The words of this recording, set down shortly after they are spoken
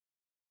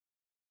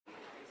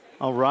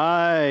All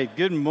right,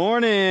 good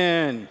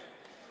morning.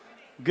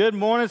 Good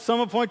morning,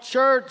 Summit Point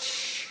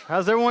Church.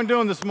 How's everyone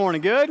doing this morning?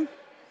 Good?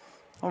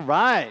 All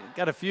right,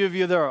 got a few of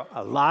you that are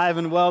alive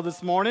and well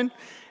this morning.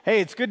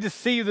 Hey, it's good to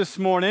see you this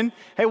morning.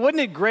 Hey,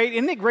 wasn't it great?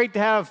 Isn't it great to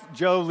have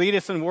Joe lead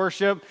us in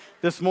worship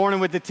this morning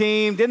with the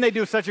team? Didn't they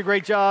do such a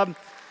great job?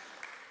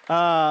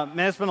 Man,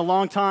 it's been a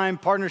long time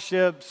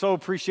partnership. So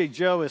appreciate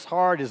Joe, his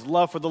heart, his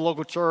love for the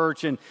local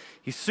church, and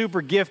he's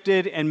super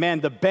gifted. And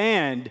man, the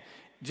band,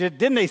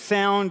 didn't they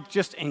sound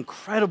just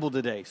incredible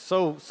today?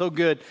 So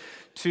good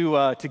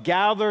to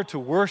gather to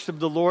worship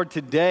the Lord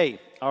today.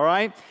 All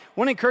right, I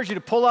want to encourage you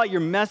to pull out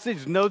your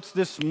message notes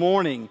this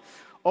morning.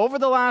 Over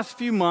the last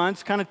few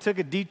months, kind of took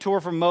a detour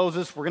from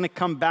Moses. We're going to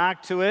come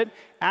back to it.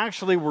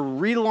 Actually, we're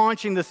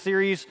relaunching the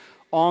series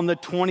on the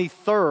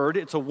 23rd.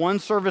 It's a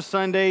one-service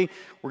Sunday.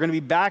 We're going to be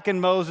back in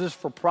Moses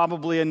for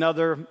probably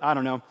another,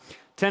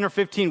 10 or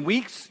 15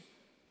 weeks.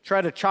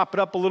 Try to chop it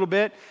up a little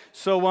bit.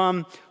 So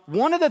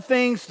one of the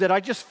things that I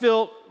just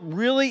feel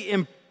really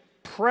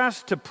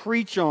impressed to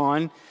preach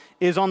on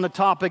is on the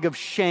topic of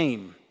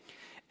shame.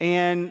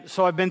 And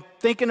so I've been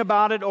thinking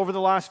about it over the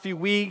last few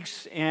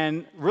weeks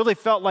and really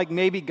felt like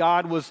maybe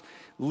God was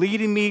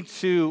leading me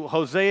to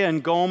Hosea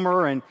and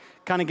Gomer and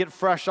kind of get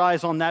fresh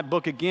eyes on that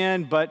book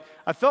again. But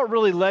I felt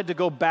really led to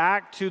go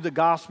back to the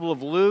Gospel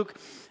of Luke.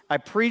 I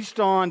preached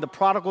on the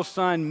prodigal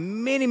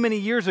son many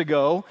years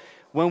ago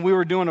when we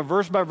were doing a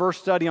verse-by-verse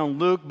study on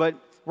Luke, but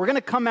we're going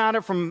to come at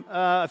it from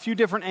a few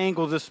different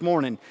angles this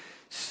morning.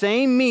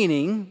 Same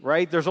meaning,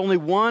 right? There's only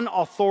one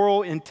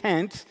authorial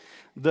intent,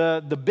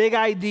 the big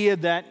idea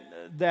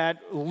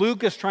that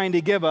Luke is trying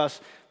to give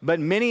us, but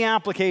many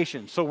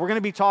applications. So we're going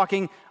to be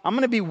talking, I'm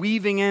going to be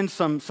weaving in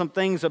some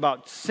things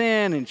about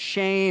sin and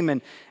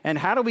shame and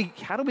how do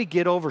we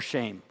get over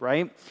shame,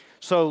 right?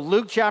 So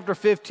Luke chapter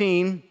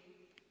 15,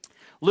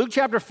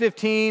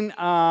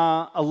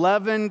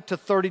 11 to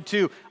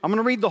 32. I'm going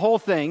to read the whole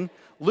thing.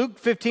 Luke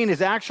 15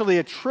 is actually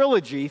a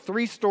trilogy,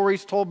 3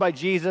 stories told by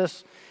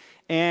Jesus.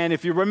 And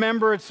if you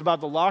remember, it's about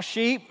the lost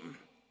sheep,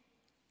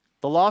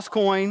 the lost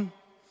coin,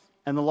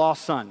 and the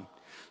lost son.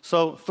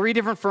 So 3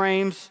 different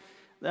frames.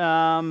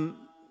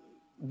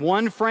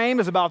 One frame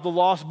is about the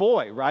lost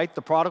boy, right?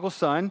 The prodigal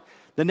son.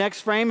 The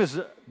next frame is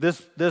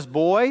this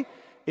boy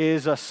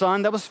is a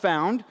son that was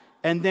found.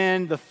 And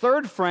then the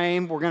third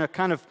frame, we're going to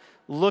kind of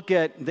look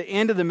at the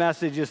end of the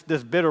message is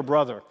this bitter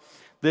brother.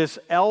 This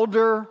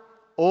older,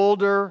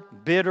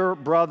 bitter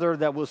brother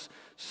that was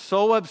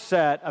so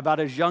upset about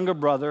his younger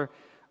brother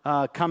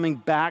coming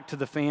back to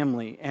the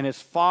family and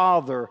his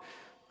father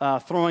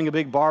throwing a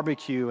big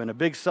barbecue and a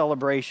big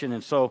celebration.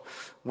 And so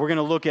we're going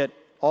to look at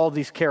all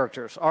these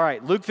characters. All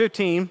right, Luke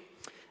 15,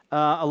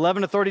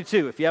 11 to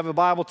 32. If you have a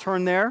Bible,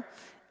 turn there.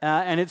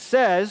 And it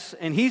says,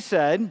 and he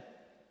said,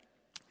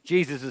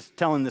 Jesus is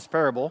telling this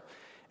parable,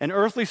 an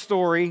earthly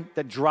story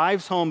that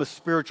drives home a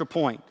spiritual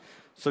point.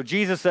 So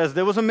Jesus says,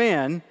 there was a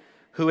man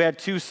who had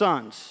 2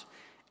 sons.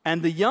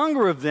 And the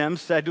younger of them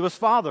said to his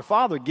father,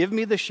 Father, give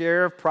me the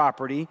share of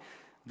property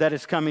that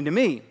is coming to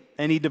me.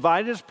 And he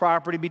divided his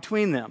property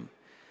between them.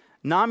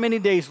 Not many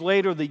days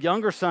later, the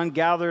younger son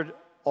gathered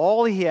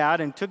all he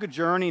had and took a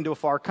journey into a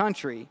far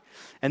country.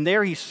 And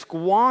there he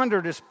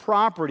squandered his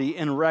property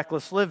in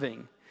reckless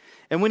living.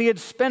 And when he had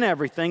spent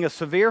everything, a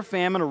severe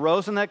famine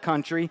arose in that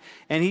country,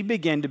 and he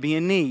began to be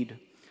in need.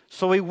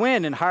 So he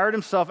went and hired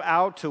himself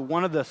out to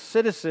one of the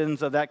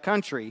citizens of that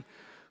country,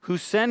 who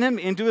sent him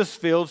into his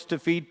fields to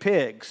feed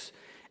pigs.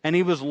 And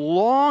he was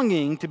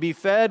longing to be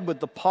fed with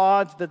the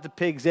pods that the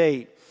pigs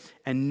ate,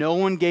 and no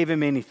one gave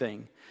him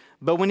anything.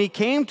 But when he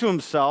came to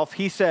himself,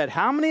 he said,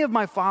 how many of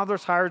my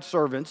father's hired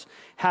servants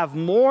have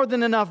more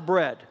than enough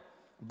bread?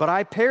 But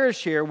I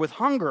perish here with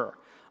hunger.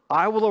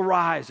 I will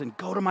arise and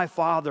go to my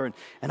father,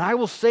 and I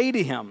will say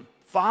to him,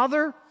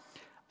 Father,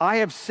 I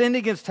have sinned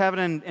against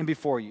heaven and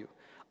before you.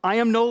 I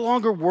am no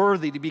longer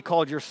worthy to be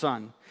called your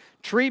son.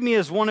 Treat me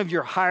as one of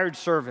your hired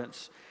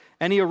servants.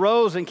 And he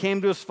arose and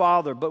came to his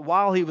father. But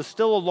while he was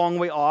still a long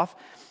way off,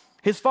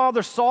 his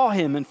father saw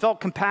him and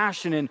felt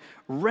compassion and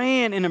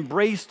ran and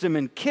embraced him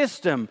and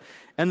kissed him.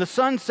 And the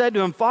son said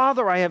to him,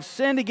 Father, I have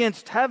sinned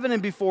against heaven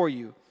and before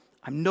you.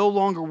 I'm no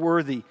longer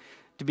worthy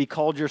to be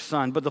called your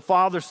son. But the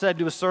father said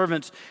to his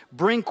servants,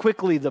 bring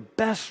quickly the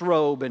best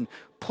robe and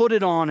put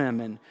it on him,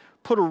 and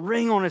put a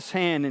ring on his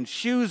hand and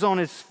shoes on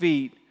his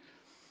feet.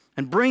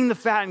 And bring the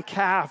fattened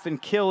calf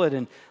and kill it,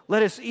 and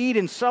let us eat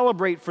and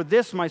celebrate. For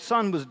this my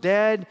son was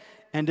dead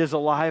and is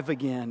alive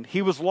again.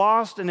 He was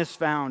lost and is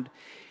found.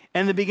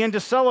 And they began to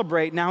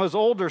celebrate. Now his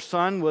older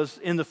son was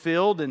in the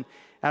field, and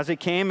as he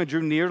came and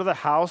drew near to the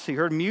house, he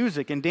heard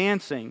music and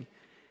dancing.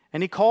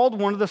 And he called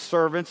one of the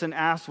servants and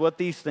asked what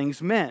these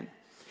things meant.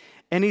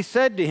 And he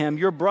said to him,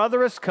 your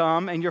brother has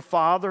come, and your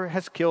father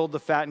has killed the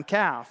fattened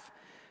calf,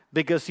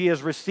 because he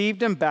has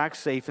received him back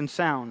safe and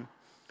sound.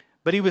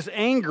 But he was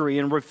angry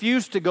and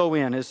refused to go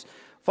in. His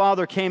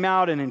father came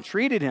out and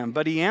entreated him,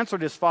 but he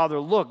answered his father,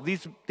 look,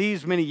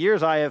 these many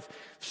years I have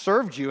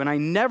served you, and I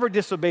never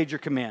disobeyed your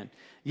command.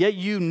 Yet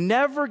you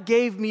never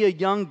gave me a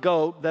young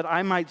goat that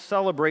I might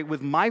celebrate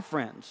with my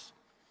friends.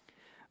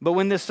 But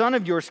when this son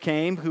of yours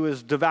came, who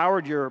has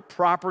devoured your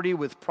property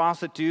with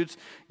prostitutes,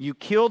 you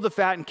killed the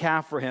fattened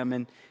calf for him.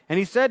 And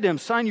he said to him,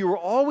 son, you were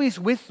always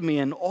with me,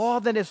 and all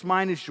that is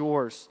mine is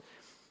yours.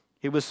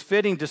 It was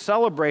fitting to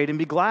celebrate and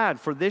be glad,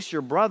 for this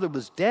your brother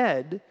was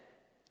dead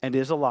and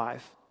is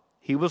alive.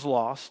 He was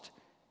lost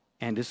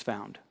and is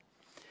found.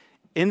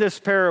 In this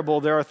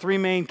parable, there are three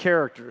main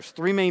characters,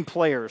 three main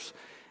players,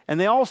 and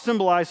they all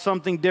symbolize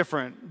something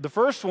different. The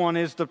first one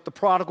is the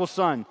prodigal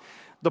son.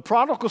 The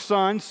prodigal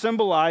son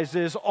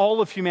symbolizes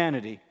all of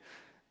humanity.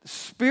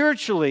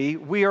 Spiritually,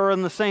 we are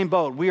in the same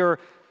boat. We are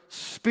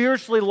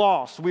spiritually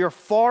lost. We are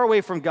far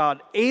away from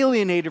God,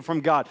 alienated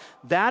from God.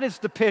 That is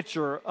the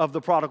picture of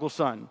the prodigal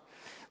son.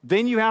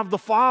 Then you have the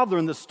father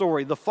in the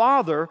story. The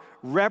father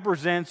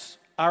represents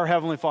our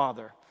Heavenly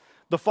Father.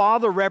 The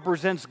father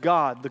represents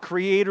God, the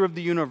creator of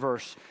the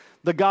universe,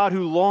 the God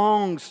who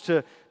longs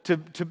to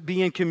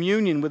be in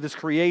communion with his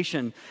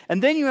creation.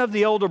 And then you have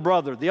the elder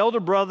brother. The elder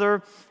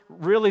brother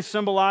really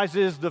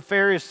symbolizes the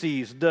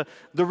Pharisees, the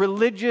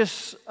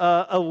religious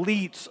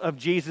elites of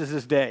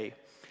Jesus' day.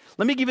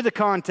 Let me give you the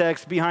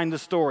context behind the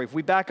story. If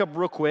we back up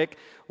real quick,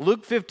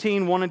 Luke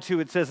 15, 1 and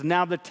 2, it says,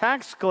 now the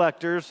tax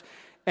collectors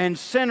and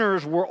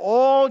sinners were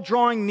all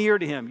drawing near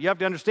to him. You have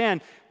to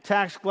understand,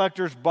 tax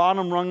collectors,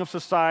 bottom rung of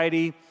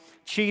society,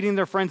 cheating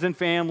their friends and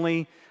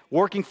family,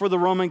 working for the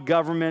Roman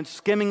government,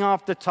 skimming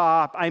off the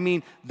top. I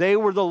mean, they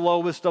were the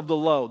lowest of the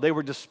low. They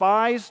were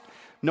despised.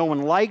 No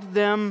one liked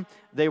them.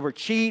 They were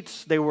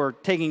cheats. They were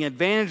taking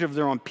advantage of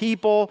their own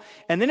people.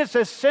 And then it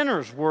says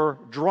sinners were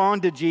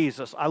drawn to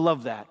Jesus. I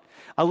love that.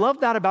 I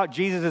love that about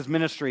Jesus'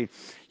 ministry.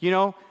 You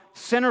know,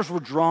 sinners were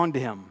drawn to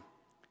him.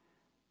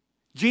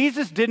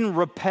 Jesus didn't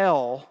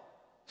repel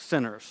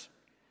sinners.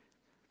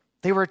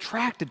 They were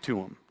attracted to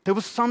him. There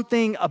was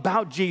something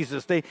about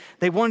Jesus. They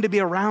wanted to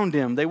be around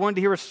him. They wanted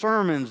to hear his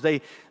sermons.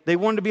 They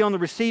wanted to be on the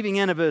receiving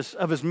end of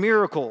his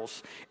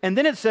miracles. And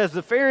then it says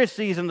the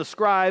Pharisees and the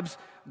scribes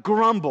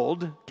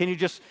grumbled. Can you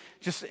just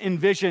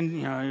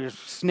envision,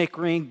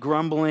 snickering,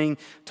 grumbling,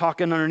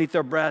 talking underneath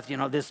their breath,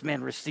 this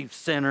man receives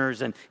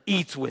sinners and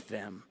eats with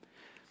them.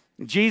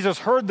 Jesus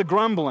heard the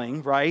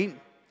grumbling, right?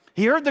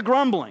 He heard the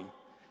grumbling.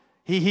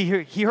 He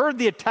heard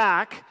the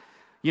attack.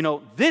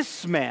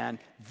 This man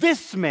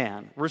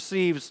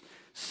receives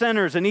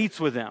sinners and eats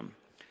with them.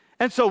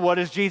 And so what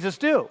does Jesus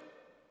do?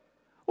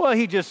 Well,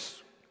 he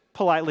just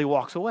politely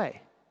walks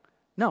away.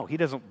 No, he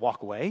doesn't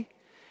walk away.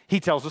 He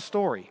tells a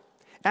story.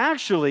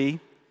 Actually,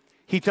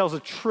 he tells a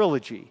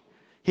trilogy.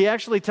 He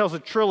actually tells a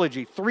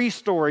trilogy, 3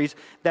 stories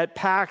that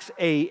packs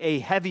a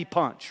heavy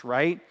punch,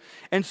 right?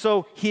 And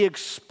so he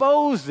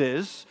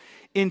exposes,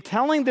 in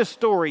telling this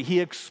story, he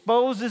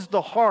exposes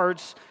the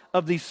hearts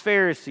of these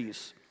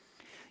Pharisees.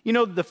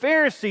 The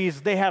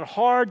Pharisees, they had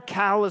hard,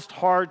 calloused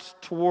hearts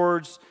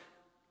towards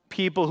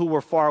people who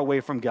were far away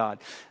from God.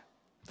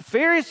 The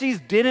Pharisees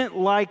didn't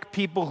like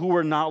people who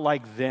were not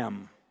like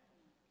them.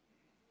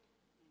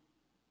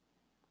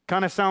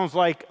 Kind of sounds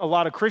like a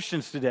lot of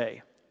Christians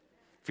today.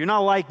 If you're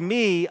not like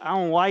me, I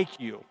don't like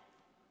you,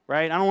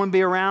 right? I don't want to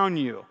be around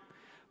you.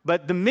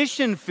 But the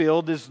mission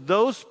field is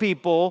those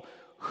people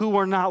who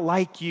are not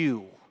like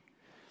you.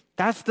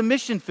 That's the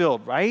mission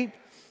field, right?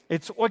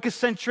 It's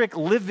oikocentric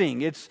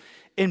living. It's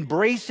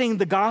embracing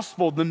the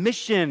gospel, the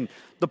mission,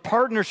 the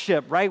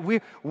partnership, right?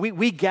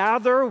 We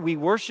gather, we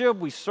worship,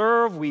 we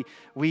serve, we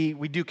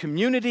do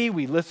community,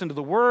 we listen to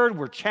the word,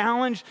 we're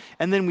challenged,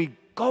 and then we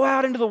go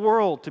out into the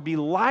world to be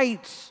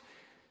lights,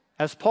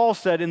 as Paul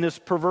said, in this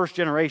perverse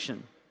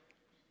generation.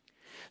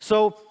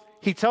 So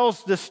he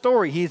tells this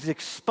story. He's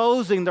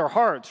exposing their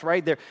hearts,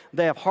 right?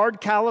 They have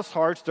hard, callous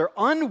hearts. They're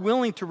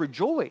unwilling to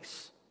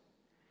rejoice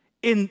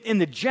in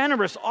the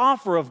generous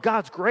offer of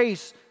God's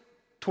grace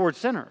towards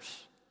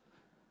sinners.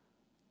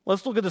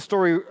 Let's look at the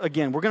story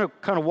again. We're going to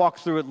kind of walk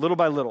through it little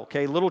by little,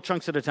 okay? Little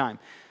chunks at a time.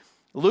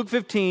 Luke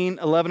 15,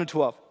 11 and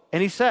 12.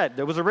 And he said,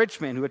 there was a rich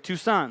man who had 2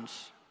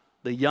 sons.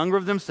 The younger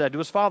of them said to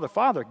his father,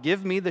 Father,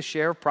 give me the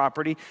share of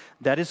property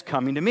that is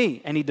coming to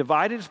me. And he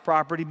divided his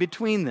property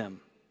between them.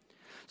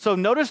 So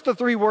notice the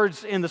 3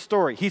 words in the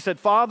story. He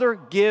said, Father,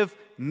 give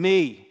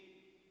me.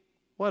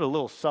 What a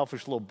little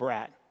selfish little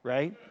brat,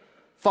 right?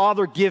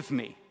 Father, give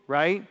me,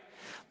 right?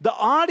 The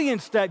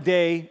audience that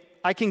day,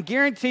 I can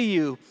guarantee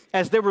you,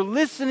 as they were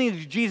listening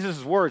to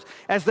Jesus' words,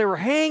 as they were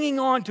hanging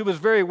on to his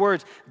very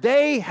words,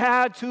 they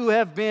had to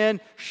have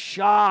been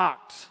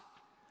shocked.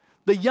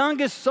 The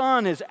youngest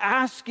son is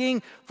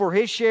asking for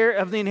his share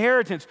of the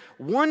inheritance.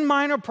 One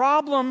minor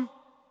problem,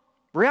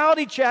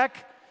 reality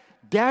check,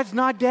 dad's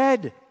not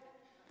dead.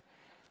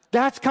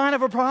 That's kind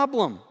of a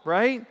problem,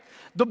 right?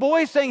 The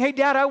boy's saying, hey,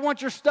 Dad, I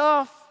want your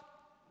stuff,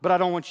 but I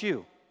don't want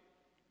you.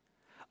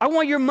 I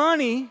want your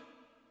money,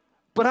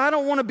 but I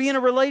don't want to be in a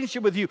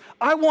relationship with you.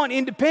 I want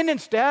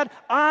independence, Dad.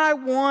 I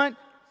want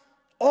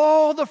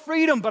all the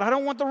freedom, but I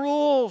don't want the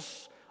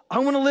rules. I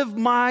want to live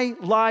my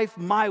life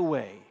my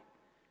way.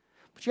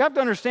 But you have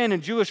to understand,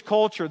 in Jewish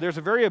culture, there's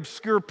a very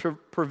obscure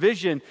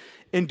provision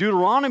in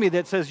Deuteronomy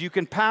that says you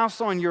can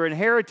pass on your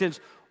inheritance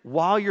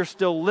while you're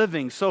still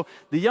living. So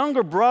the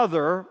younger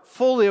brother,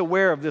 fully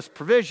aware of this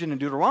provision in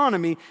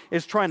Deuteronomy,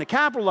 is trying to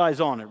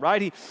capitalize on it,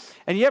 right?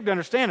 And you have to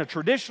understand, a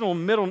traditional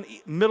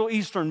Middle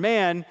Eastern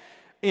man,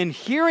 in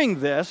hearing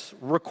this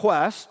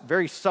request,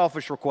 very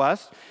selfish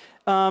request,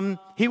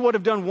 he would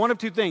have done one of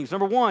two things.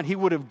 Number one, he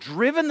would have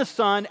driven the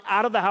son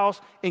out of the house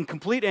in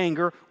complete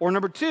anger, or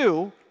number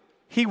two,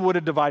 he would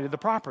have divided the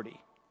property.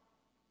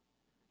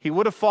 He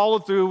would have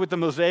followed through with the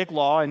Mosaic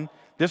law and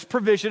this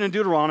provision in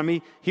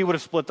Deuteronomy, he would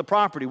have split the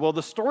property. Well,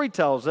 the story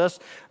tells us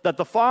that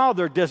the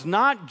father does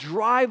not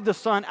drive the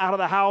son out of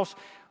the house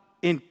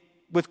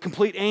with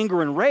complete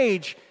anger and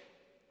rage.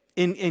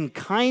 In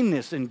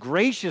kindness and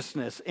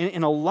graciousness,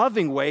 in a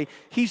loving way,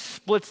 he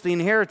splits the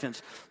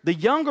inheritance. The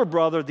younger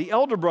brother, the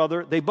elder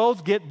brother, they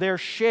both get their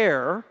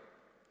share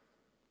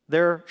of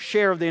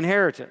the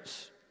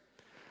inheritance.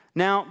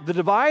 Now, the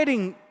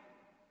dividing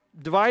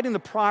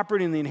the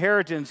property and the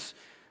inheritance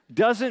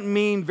doesn't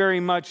mean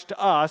very much to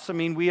us. I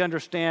mean, we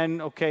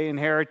understand, okay,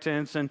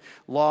 inheritance and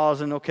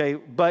laws and okay,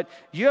 but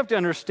you have to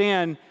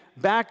understand,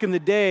 back in the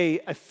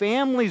day, a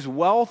family's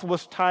wealth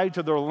was tied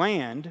to their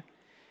land,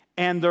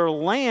 and their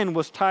land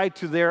was tied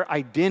to their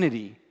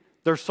identity,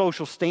 their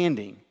social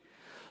standing.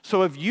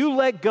 So if you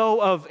let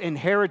go of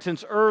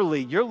inheritance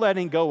early, you're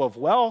letting go of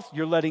wealth,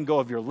 you're letting go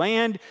of your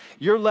land,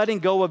 you're letting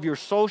go of your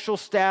social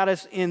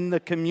status in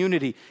the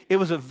community. It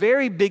was a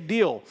very big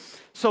deal.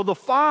 So the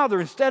father,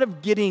 instead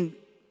of getting,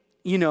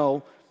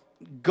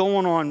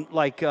 going on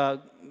like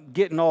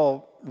getting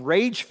all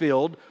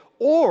rage-filled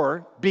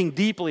or being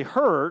deeply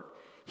hurt,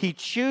 he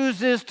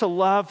chooses to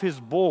love his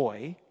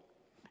boy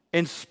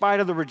in spite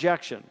of the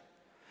rejection,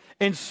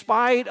 in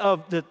spite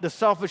of the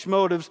selfish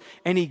motives,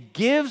 and he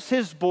gives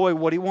his boy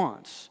what he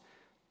wants.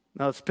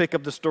 Now let's pick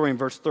up the story in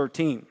verse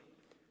 13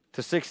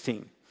 to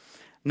 16.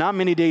 Not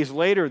many days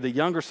later, the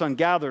younger son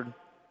gathered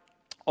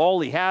all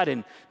he had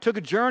and took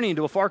a journey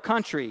into a far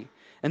country.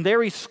 And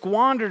there he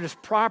squandered his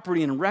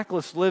property in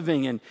reckless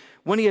living. And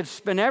when he had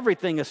spent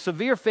everything, a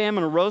severe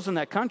famine arose in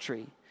that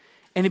country.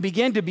 And he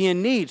began to be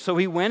in need. So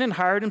he went and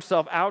hired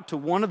himself out to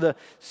one of the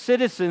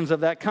citizens of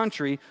that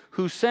country,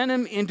 who sent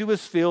him into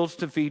his fields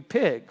to feed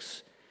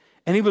pigs.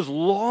 And he was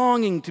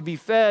longing to be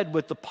fed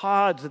with the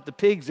pods that the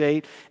pigs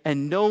ate,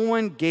 and no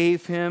one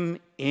gave him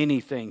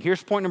anything.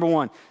 Here's point number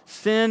one.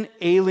 Sin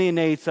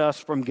alienates us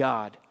from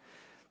God.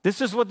 This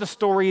is what the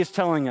story is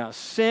telling us.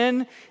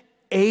 Sin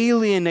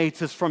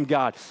alienates us from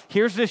God.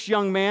 Here's this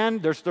young man.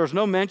 There's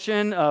no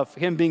mention of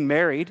him being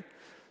married.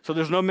 So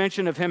there's no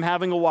mention of him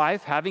having a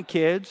wife, having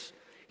kids.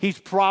 He's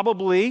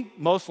probably,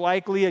 most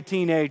likely, a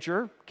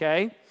teenager,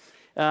 okay?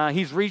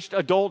 He's reached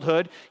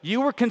adulthood.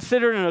 You were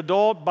considered an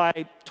adult by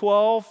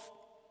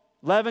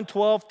 11,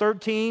 12,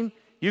 13.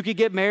 You could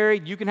get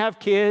married. You can have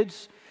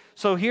kids.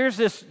 So here's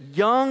this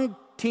young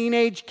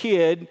teenage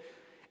kid,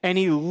 and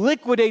he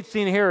liquidates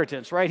the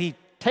inheritance, right? He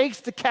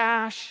takes the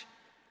cash,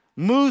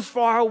 moves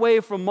far away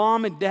from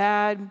mom and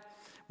dad,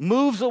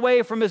 moves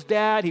away from his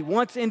dad. He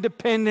wants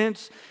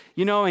independence,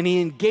 and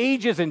he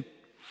engages in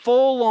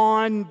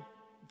full-on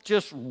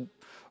just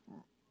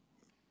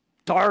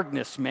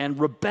darkness, man,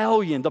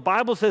 rebellion. The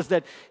Bible says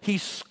that he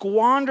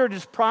squandered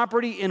his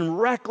property in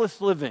reckless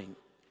living.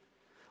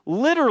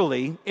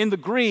 Literally, in the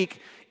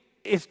Greek,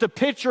 it's the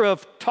picture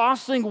of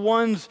tossing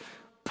one's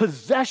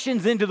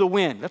possessions into the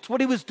wind. That's what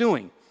he was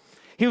doing.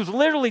 He was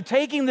literally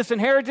taking this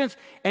inheritance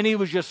and he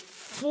was just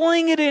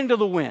flinging it into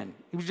the wind.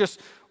 He was just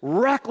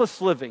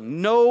reckless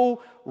living.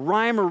 No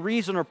rhyme or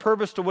reason or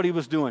purpose to what he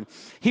was doing.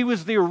 He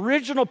was the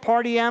original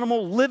party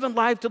animal, living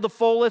life to the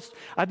fullest.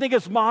 I think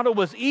his motto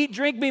was, eat,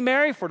 drink, be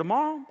merry, for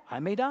tomorrow I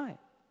may die.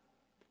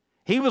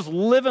 He was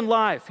living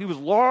life. He was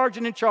large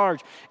and in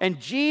charge. And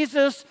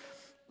Jesus,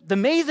 the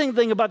amazing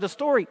thing about the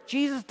story,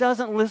 Jesus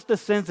doesn't list the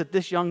sins that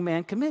this young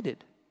man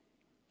committed.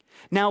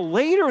 Now,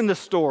 later in the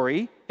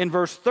story, in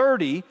verse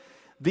 30,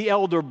 the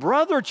elder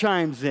brother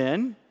chimes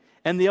in,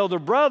 and the elder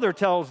brother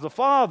tells the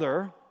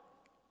father,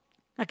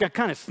 like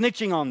kind of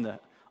snitching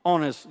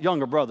on his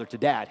younger brother to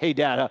dad. Hey,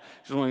 dad,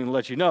 just wanted to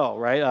let you know,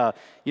 right?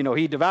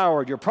 He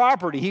devoured your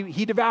property.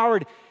 He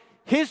devoured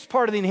his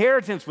part of the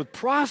inheritance with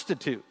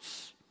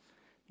prostitutes.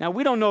 Now,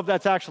 we don't know if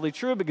that's actually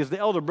true because the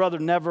elder brother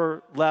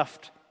never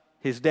left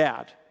his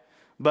dad.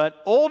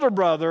 But older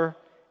brother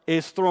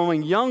is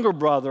throwing younger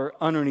brother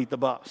underneath the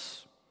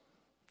bus.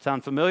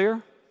 Sound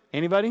familiar?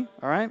 Anybody?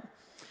 All right.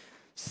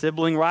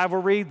 Sibling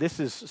rivalry. This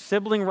is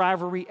sibling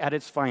rivalry at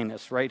its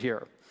finest right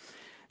here.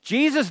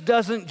 Jesus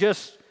doesn't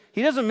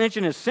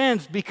mention his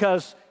sins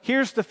because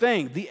here's the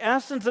thing. The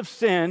essence of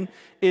sin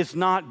is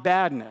not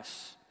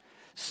badness.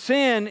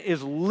 Sin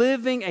is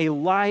living a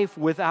life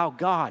without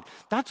God.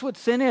 That's what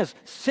sin is.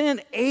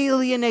 Sin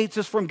alienates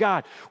us from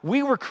God.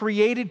 We were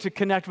created to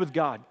connect with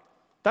God.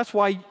 That's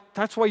why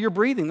you're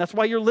breathing. That's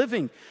why you're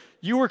living.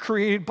 You were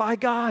created by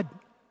God.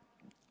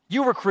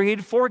 You were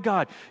created for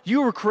God.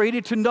 You were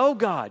created to know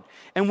God.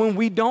 And when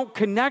we don't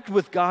connect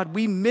with God,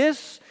 we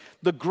miss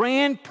the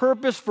grand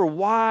purpose for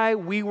why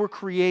we were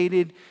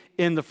created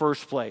in the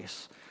first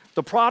place.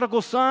 The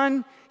prodigal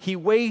son, he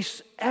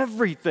wastes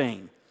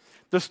everything.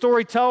 The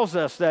story tells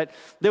us that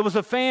there was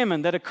a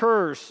famine that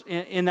occurs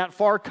in that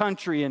far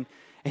country, and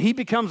he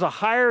becomes a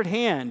hired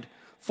hand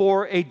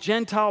for a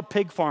Gentile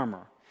pig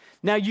farmer.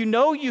 Now, you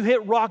know you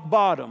hit rock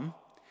bottom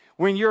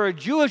when you're a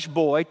Jewish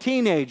boy,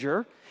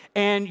 teenager,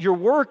 and you're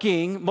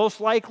working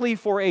most likely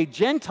for a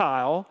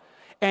Gentile,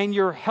 and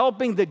you're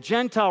helping the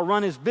Gentile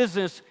run his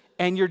business,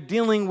 and you're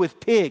dealing with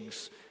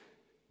pigs.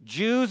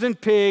 Jews and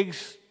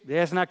pigs,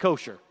 that's not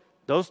kosher.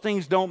 Those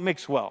things don't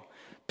mix well.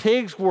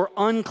 Pigs were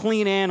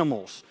unclean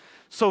animals.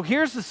 So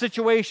here's the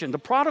situation. The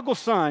prodigal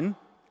son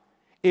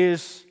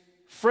is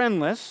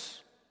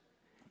friendless.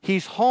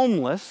 He's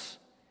homeless.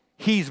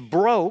 He's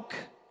broke.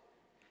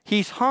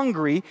 He's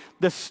hungry.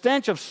 The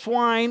stench of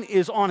swine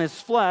is on his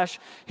flesh.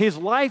 His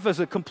life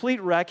is a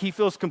complete wreck. He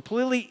feels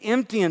completely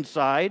empty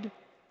inside.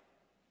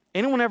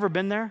 Anyone ever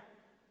been there?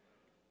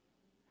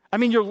 I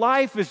mean, your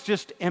life is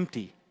just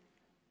empty.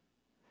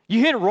 You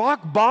hit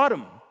rock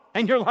bottom,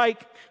 and you're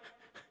like,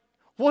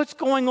 what's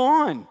going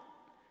on?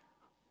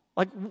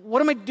 Like,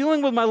 what am I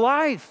doing with my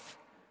life?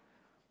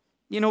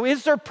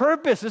 Is there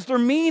purpose? Is there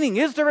meaning?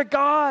 Is there a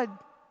God?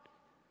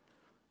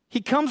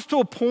 He comes to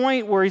a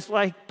point where he's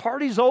like,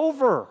 party's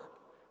over.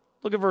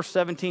 Look at verse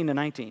 17 to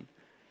 19.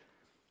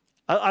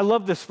 I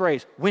love this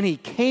phrase. When he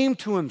came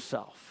to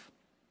himself,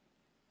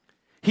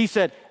 he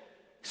said,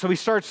 so he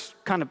starts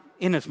kind of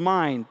in his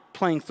mind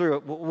playing through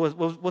it.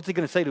 What's he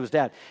going to say to his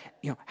dad?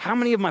 How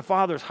many of my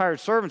father's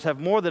hired servants have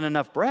more than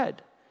enough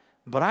bread?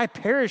 But I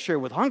perish here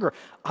with hunger.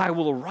 I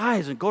will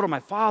arise and go to my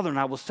father, and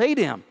I will say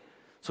to him.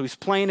 So he's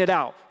playing it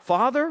out.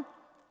 Father,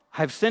 I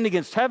have sinned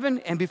against heaven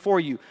and before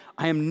you.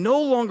 I am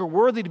no longer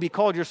worthy to be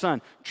called your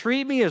son.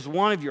 Treat me as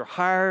one of your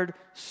hired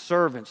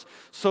servants.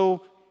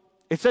 So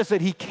it says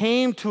that he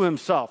came to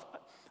himself.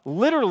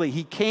 Literally,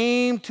 he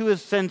came to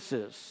his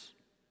senses.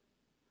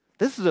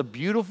 This is a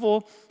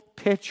beautiful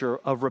picture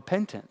of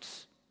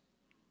repentance.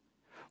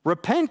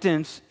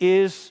 Repentance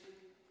is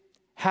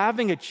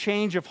having a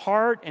change of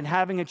heart and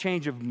having a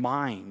change of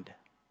mind.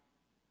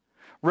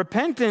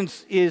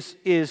 Repentance is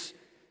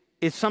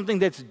something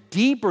that's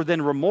deeper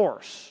than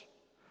remorse.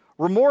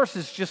 Remorse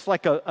is just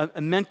like a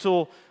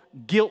mental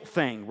guilt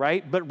thing,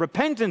 right? But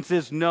repentance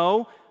is,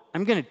 no,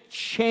 I'm going to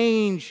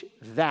change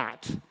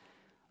that.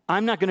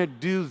 I'm not going to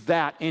do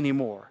that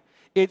anymore.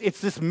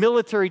 It's this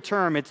military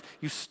term. It's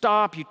you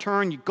stop, you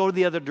turn, you go to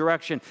the other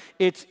direction.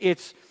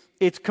 It's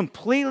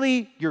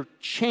completely, you're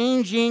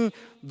changing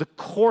the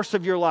course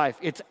of your life.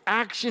 It's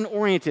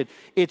action-oriented.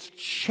 It's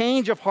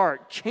change of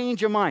heart,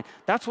 change of mind.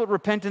 That's what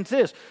repentance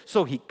is.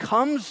 So he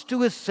comes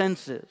to his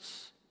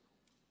senses.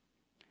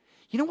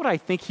 You know what I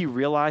think he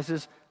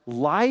realizes?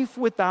 Life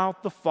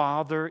without the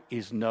Father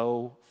is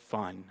no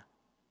fun.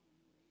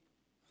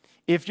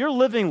 If you're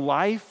living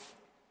life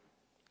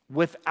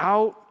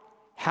without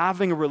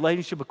having a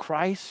relationship with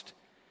Christ,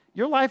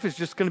 your life is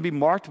just going to be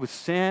marked with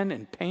sin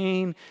and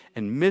pain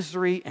and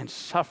misery and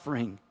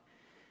suffering.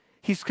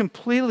 He's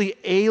completely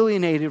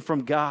alienated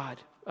from God,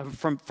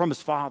 from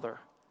his Father.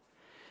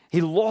 He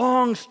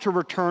longs to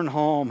return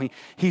home.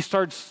 He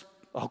starts,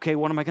 okay,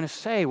 what am I going to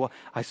say? Well,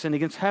 I sinned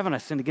against heaven. I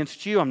sinned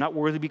against you. I'm not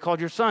worthy to be called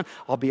your son.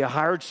 I'll be a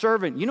hired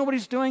servant. You know what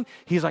he's doing?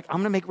 He's like, I'm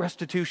going to make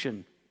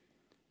restitution.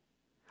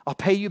 I'll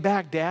pay you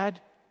back, Dad.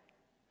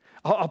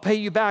 I'll pay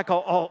you back.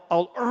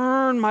 I'll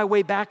earn my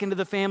way back into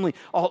the family.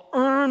 I'll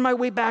earn my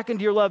way back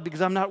into your love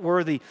because I'm not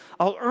worthy.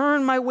 I'll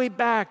earn my way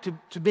back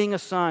to being a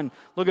son.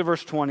 Look at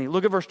verse 20.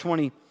 Look at verse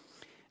 20.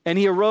 And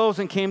he arose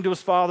and came to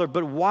his father,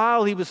 but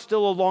while he was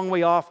still a long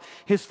way off,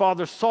 his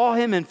father saw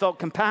him and felt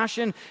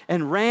compassion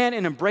and ran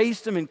and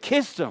embraced him and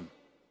kissed him.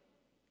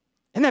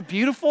 Isn't that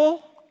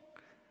beautiful?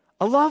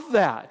 I love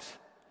that.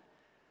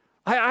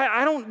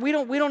 We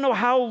don't know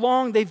how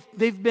long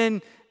they've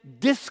been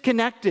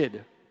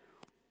disconnected.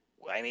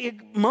 I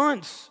mean,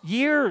 months,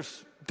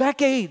 years,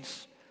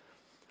 decades.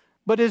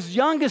 But his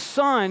youngest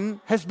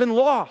son has been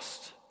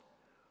lost.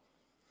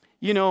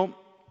 A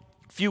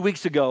few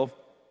weeks ago,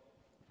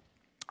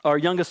 our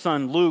youngest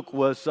son, Luke,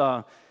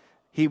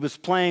 he was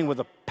playing with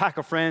a pack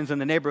of friends in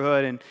the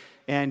neighborhood,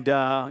 and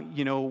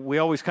we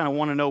always kind of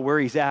want to know where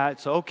he's at.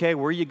 So, okay,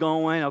 where are you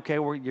going? Okay,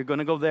 you're going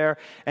to go there.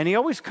 And he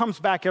always comes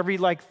back every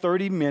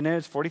 30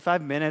 minutes,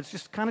 45 minutes,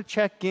 just kind of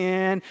check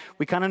in.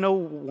 We kind of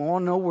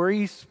want to know where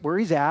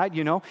he's at,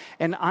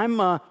 And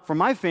I'm, for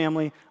my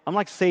family, I'm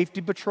like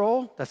safety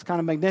patrol. That's kind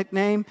of my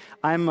nickname.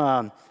 I'm,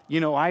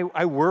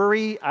 I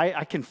worry.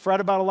 I can fret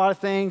about a lot of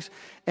things.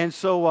 And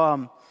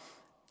so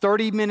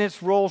 30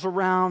 minutes rolls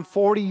around,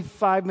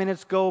 45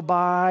 minutes go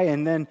by,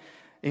 and then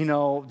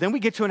we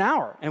get to an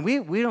hour, and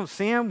we don't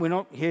see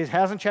him. He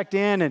hasn't checked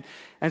in,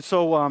 and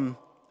so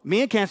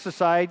me and Kance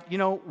decide,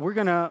 we're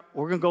gonna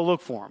go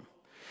look for him.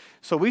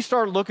 So we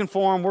start looking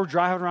for him. We're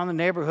driving around the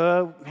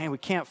neighborhood. Man, we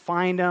can't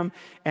find him,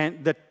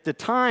 and the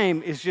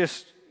time is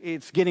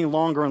it's getting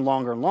longer and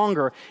longer and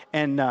longer.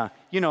 And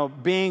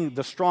being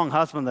the strong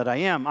husband that I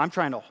am, I'm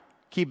trying to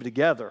keep it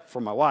together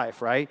for my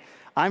wife, right?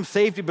 I'm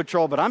safety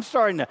patrol, but I'm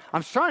starting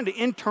to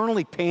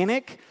internally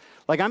panic.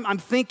 Like I'm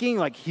thinking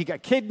like he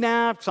got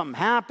kidnapped, something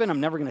happened, I'm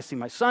never going to see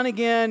my son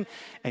again.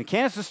 And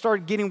Candace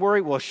started getting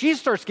worried. Well, she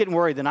starts getting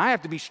worried, then I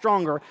have to be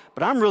stronger,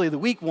 but I'm really the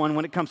weak one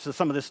when it comes to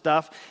some of this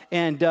stuff.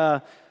 And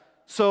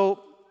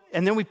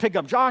then we pick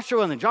up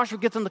Joshua, and then Joshua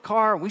gets in the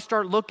car, and we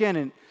start looking,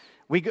 and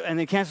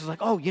then Candace is like,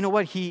 oh, you know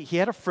what? He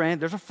had a friend.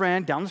 There's a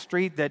friend down the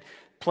street that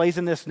plays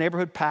in this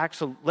neighborhood pack,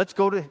 so let's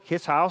go to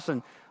his house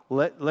and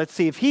let's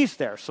see if he's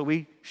there. So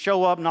we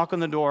show up, knock on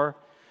the door.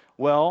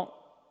 Well,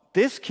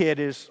 this kid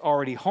is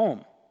already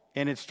home,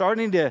 and it's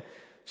starting to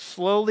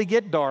slowly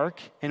get dark,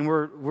 and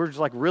we're just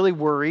like really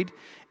worried.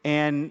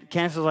 And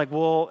Candace is like,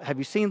 well, have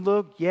you seen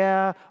Luke?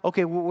 Yeah.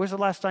 Okay, well, where's the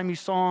last time you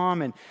saw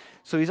him? And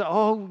so he's like,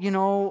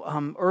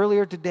 oh,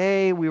 earlier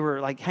today we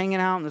were like hanging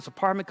out in this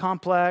apartment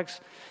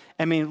complex.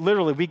 I mean,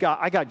 literally,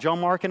 I got Joe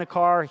Mark in a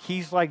car.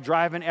 He's like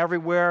driving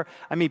everywhere.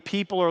 I mean,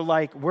 people are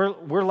like,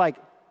 we're like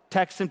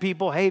texting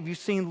people, hey, have you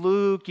seen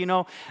Luke?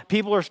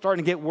 People are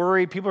starting to get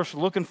worried. People are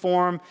looking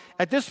for him.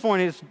 At this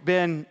point, it's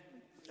been,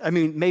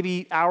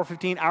 maybe hour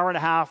 15, hour and a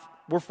half.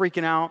 We're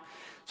freaking out.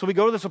 So we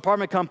go to this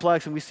apartment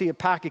complex, and we see a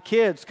pack of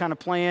kids kind of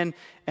playing,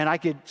 and I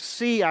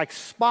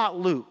spot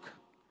Luke.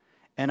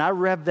 And I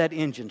revved that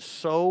engine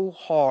so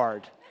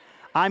hard.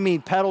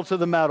 Pedal to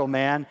the metal,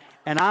 man.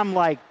 And I'm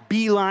like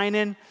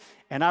beelining,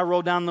 and I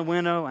roll down the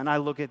window, and I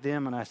look at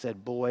them, and I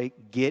said, boy,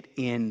 get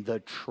in the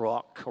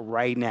truck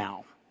right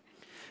now.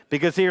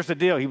 Because here's the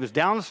deal. He was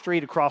down the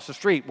street, across the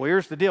street. Well,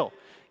 here's the deal.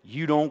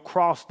 You don't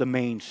cross the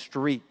main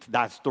street.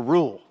 That's the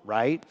rule,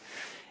 right?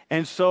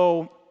 And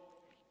so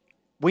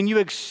when you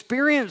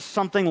experience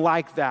something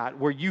like that,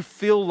 where you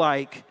feel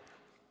like,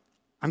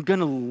 I'm going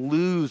to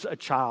lose a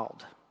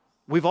child.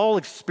 We've all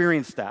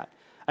experienced that.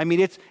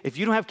 If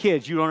you don't have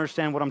kids, you don't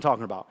understand what I'm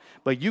talking about.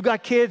 But you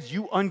got kids,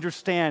 you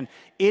understand.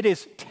 It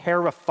is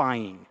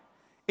terrifying.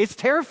 It's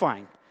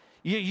terrifying.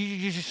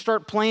 You just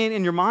start playing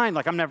in your mind,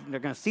 like, I'm never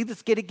going to see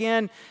this kid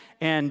again.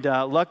 And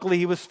luckily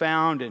he was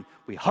found, and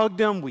we hugged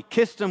him, we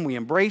kissed him, we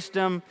embraced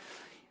him.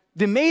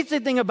 The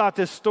amazing thing about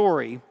this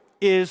story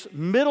is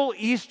Middle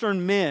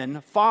Eastern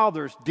men,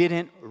 fathers,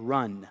 didn't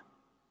run.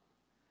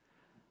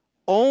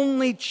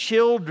 Only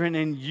children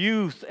and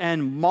youth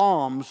and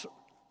moms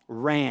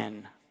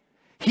ran.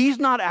 He's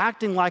not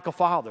acting like a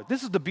father.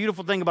 This is the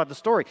beautiful thing about the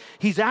story.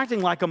 He's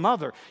acting like a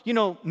mother.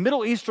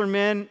 Middle Eastern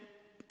men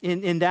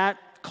in that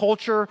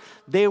culture,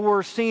 they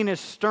were seen as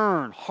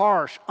stern,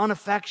 harsh,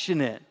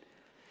 unaffectionate.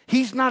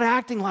 He's not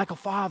acting like a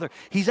father.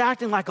 He's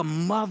acting like a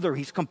mother.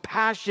 He's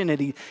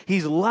compassionate.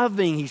 He's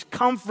loving. He's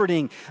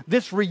comforting.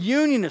 This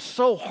reunion is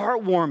so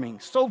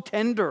heartwarming, so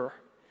tender.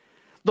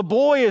 The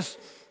boy is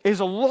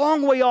a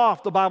long way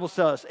off, the Bible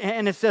says,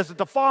 and it says that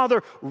the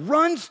father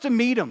runs to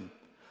meet him.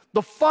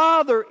 The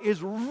father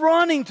is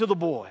running to the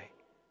boy.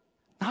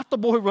 Not the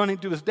boy running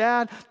to his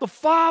dad. The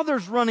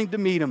father's running to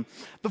meet him.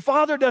 The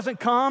father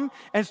doesn't come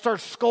and start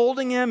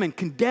scolding him and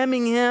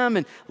condemning him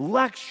and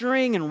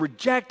lecturing and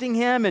rejecting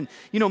him and,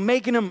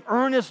 making him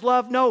earn his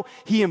love. No,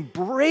 he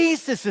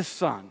embraces his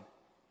son.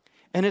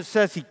 And it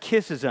says he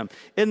kisses him.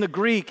 In the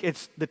Greek,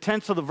 it's the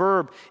tense of the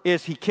verb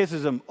is he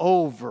kisses him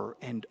over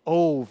and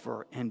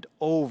over and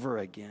over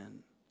again.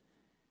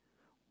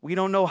 We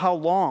don't know how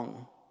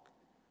long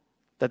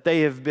that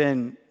they have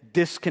been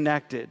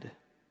disconnected.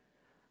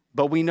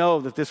 But we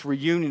know that this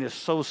reunion is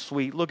so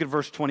sweet. Look at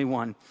verse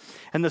 21.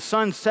 And the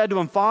son said to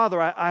him,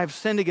 Father, I have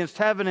sinned against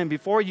heaven and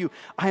before you.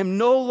 I am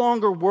no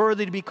longer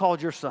worthy to be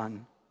called your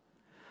son.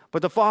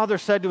 But the father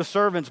said to his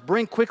servants,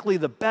 bring quickly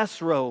the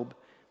best robe,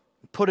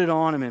 put it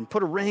on him, and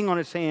put a ring on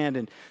his hand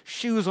and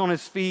shoes on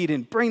his feet,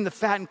 and bring the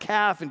fattened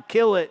calf and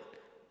kill it.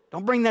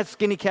 Don't bring that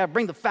skinny calf,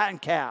 bring the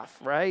fattened calf,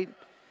 right?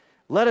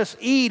 Let us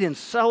eat and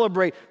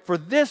celebrate, for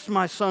this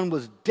my son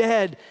was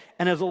dead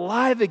and is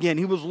alive again.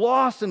 He was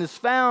lost and is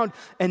found,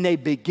 and they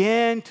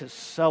began to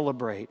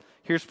celebrate.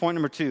 Here's point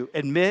number 2.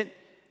 Admit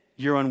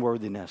your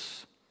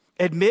unworthiness.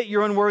 Admit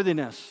your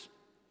unworthiness.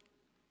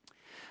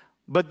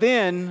 But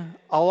then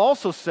I'll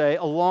also say,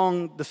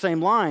 along the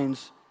same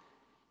lines,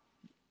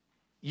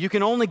 you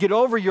can only get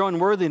over your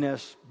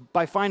unworthiness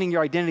by finding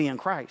your identity in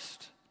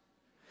Christ.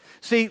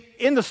 See,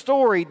 in the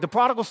story, the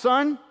prodigal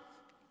son,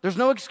 there's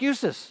no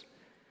excuses.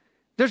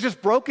 There's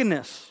just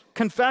brokenness,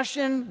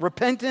 confession,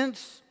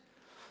 repentance.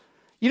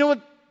 You know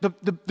what?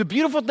 The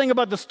beautiful thing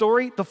about the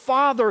story, the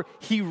father,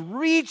 he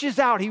reaches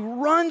out, he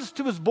runs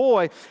to his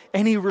boy,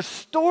 and he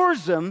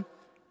restores him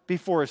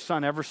before his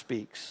son ever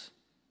speaks.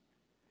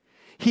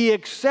 He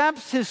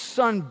accepts his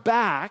son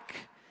back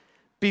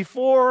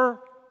before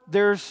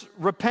there's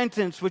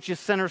repentance, which is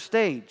center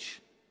stage.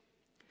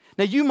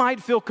 Now, you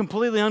might feel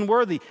completely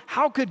unworthy.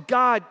 How could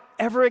God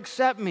ever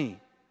accept me?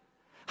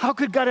 How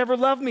could God ever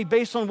love me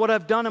based on what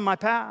I've done in my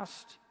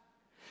past?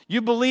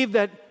 You believe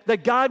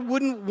that God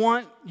wouldn't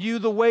want you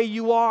the way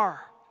you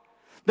are,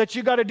 that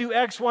you got to do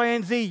X, Y,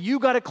 and Z. You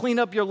got to clean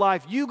up your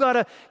life. You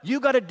got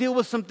to deal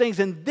with some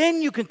things, and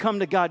then you can come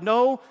to God.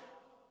 No,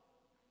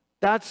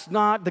 that's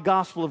not the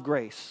gospel of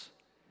grace.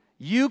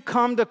 You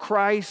come to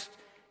Christ,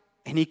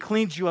 and He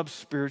cleans you up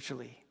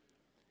spiritually.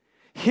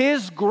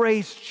 His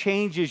grace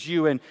changes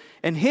you,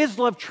 and His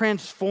love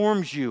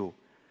transforms you.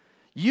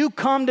 You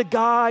come to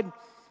God,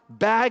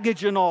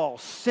 baggage and all,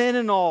 sin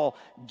and all,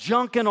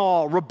 junk and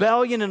all,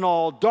 rebellion and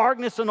all,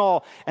 darkness and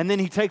all, and then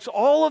he takes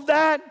all of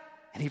that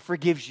and he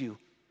forgives you.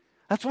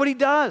 That's what he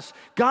does.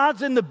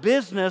 God's in the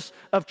business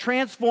of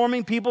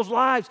transforming people's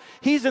lives.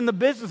 He's in the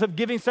business of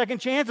giving second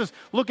chances.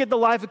 Look at the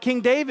life of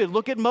King David.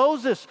 Look at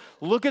Moses.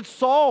 Look at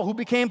Saul, who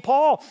became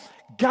Paul.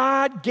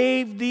 God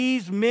gave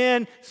these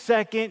men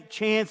second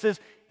chances,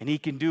 and he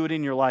can do it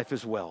in your life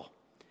as well.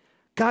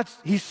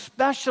 He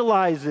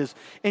specializes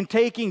in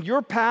taking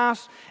your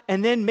past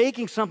and then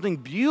making something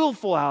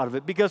beautiful out of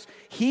it because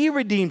he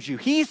redeems you.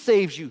 He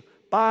saves you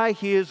by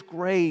his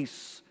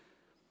grace.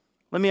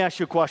 Let me ask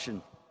you a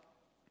question.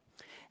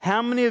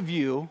 How many of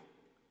you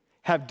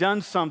have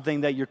done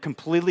something that you're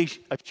completely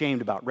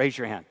ashamed about? Raise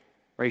your hand.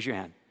 Raise your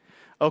hand.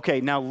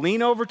 Okay, now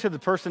lean over to the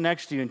person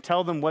next to you and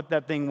tell them what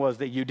that thing was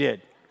that you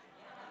did.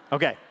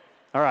 Okay,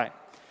 all right.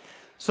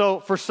 So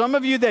for some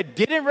of you that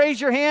didn't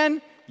raise your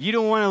hand, you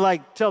don't want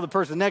to tell the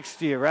person next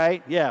to you,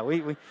 right? Yeah,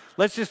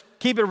 let's just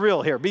keep it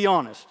real here. Be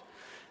honest.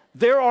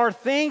 There are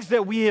things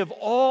that we have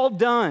all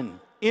done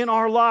in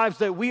our lives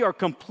that we are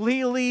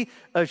completely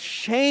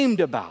ashamed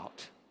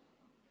about.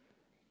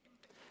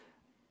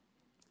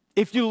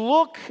 If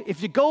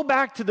you go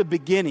back to the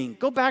beginning,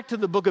 go back to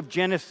the book of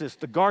Genesis,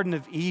 the Garden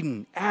of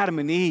Eden, Adam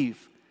and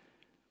Eve.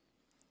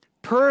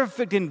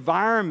 Perfect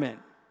environment,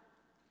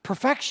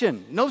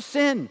 perfection, no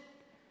sin.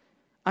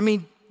 I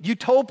mean,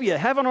 utopia,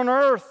 heaven on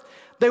earth.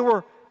 They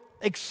were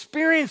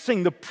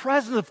experiencing the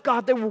presence of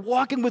God. They were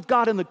walking with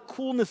God in the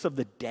coolness of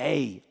the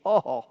day.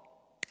 Oh.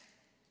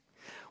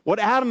 What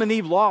Adam and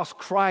Eve lost,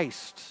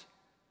 Christ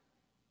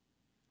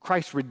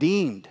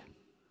redeemed.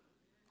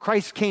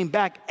 Christ came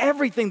back,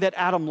 everything that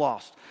Adam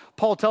lost.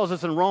 Paul tells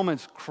us in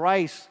Romans,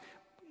 Christ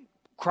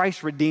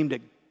redeemed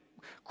it.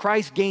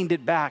 Christ gained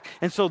it back.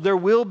 And so there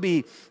will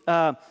be,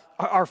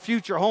 our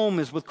future home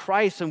is with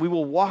Christ, and we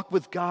will walk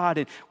with God,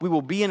 and we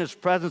will be in his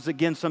presence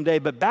again someday.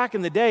 But back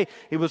in the day,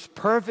 it was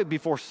perfect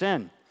before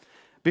sin.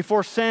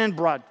 Before sin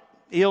brought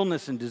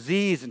illness and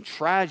disease and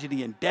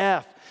tragedy and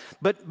death.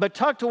 But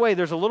tucked away,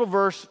 there's a little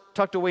verse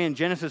tucked away in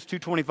Genesis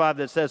 2:25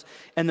 that says,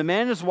 and the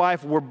man and his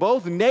wife were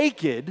both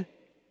naked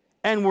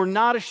and were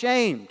not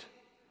ashamed.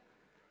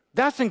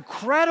 That's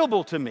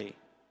incredible to me.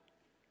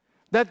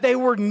 That they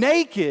were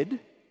naked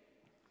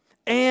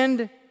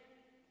and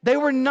they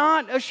were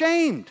not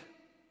ashamed.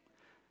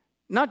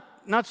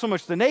 Not so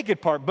much the naked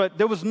part, but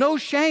there was no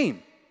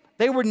shame.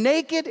 They were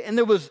naked and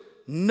there was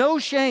no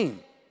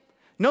shame.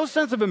 No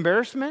sense of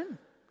embarrassment.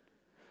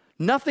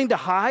 Nothing to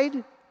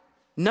hide.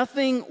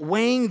 Nothing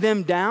weighing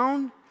them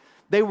down.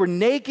 They were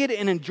naked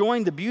and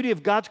enjoying the beauty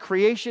of God's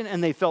creation,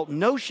 and they felt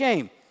no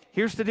shame.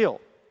 Here's the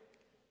deal.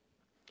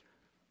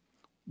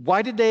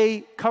 Why did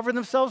they cover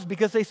themselves?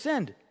 Because they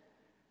sinned.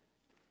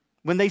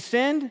 When they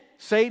sinned,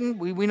 Satan,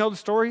 we know the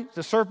story,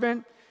 the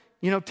serpent,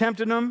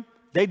 tempted them.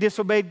 They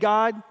disobeyed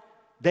God.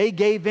 They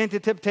gave in to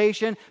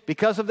temptation.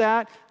 Because of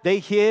that, they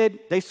hid.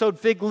 They sewed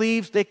fig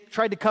leaves. They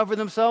tried to cover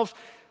themselves.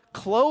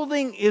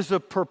 Clothing is a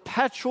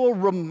perpetual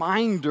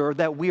reminder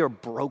that we are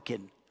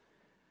broken.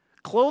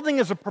 Clothing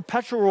is a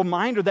perpetual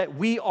reminder that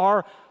we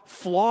are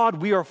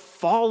flawed, we are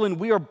fallen,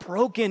 we are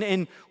broken,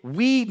 and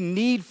we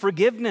need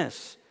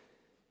forgiveness.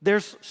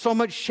 There's so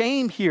much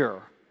shame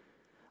here.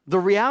 The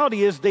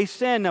reality is they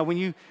sin. Now, when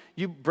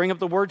you bring up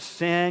the word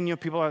sin,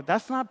 people are,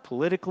 that's not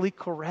politically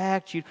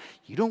correct. You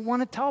don't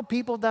want to tell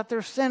people that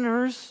they're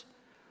sinners.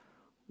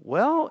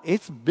 Well,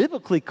 it's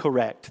biblically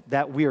correct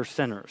that we are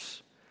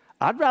sinners.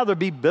 I'd rather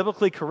be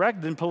biblically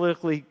correct than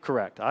politically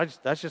correct.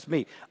 That's just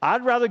me.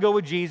 I'd rather go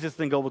with Jesus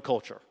than go with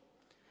culture.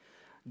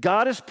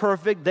 God is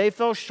perfect. They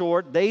fell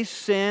short. They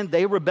sinned.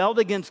 They rebelled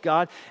against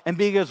God.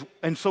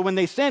 And so when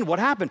they sinned, what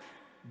happened?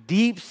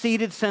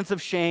 Deep-seated sense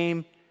of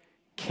shame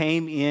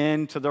came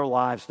into their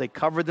lives. They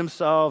covered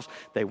themselves.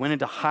 They went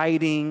into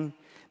hiding.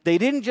 They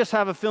didn't just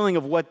have a feeling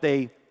of what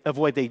they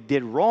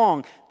did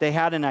wrong. They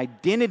had an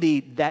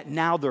identity that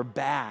now they're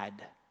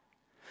bad.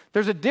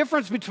 There's a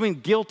difference between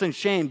guilt and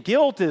shame.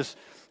 Guilt is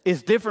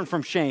different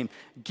from shame.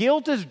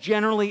 Guilt is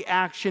generally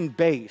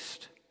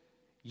action-based.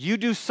 You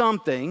do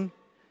something,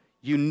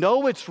 you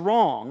know it's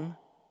wrong,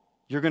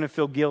 you're going to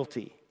feel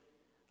guilty.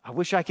 I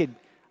wish I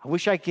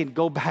could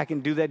go back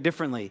and do that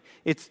differently.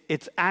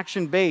 It's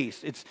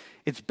action-based.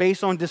 It's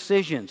based on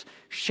decisions.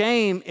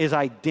 Shame is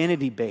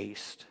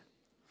identity-based.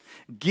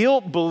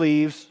 Guilt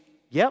believes,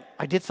 yep,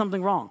 I did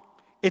something wrong.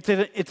 It's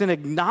an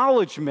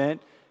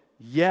acknowledgement,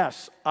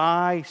 yes,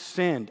 I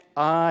sinned.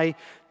 I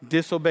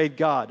disobeyed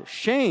God.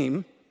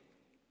 Shame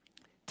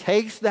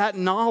takes that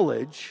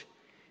knowledge,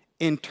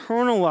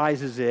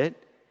 internalizes it,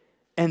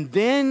 and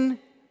then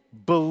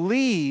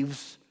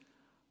believes,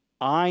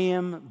 I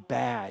am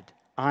bad.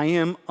 I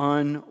am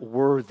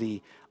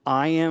unworthy.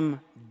 I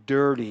am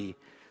dirty.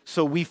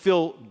 So we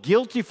feel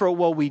guilty for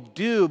what we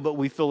do, but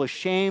we feel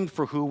ashamed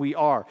for who we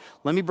are.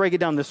 Let me break it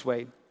down this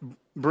way.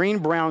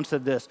 Brené Brown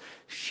said this.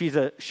 She's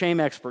a shame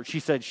expert. She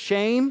said,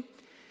 shame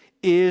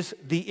is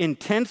the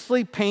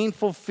intensely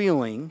painful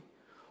feeling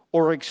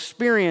or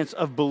experience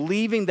of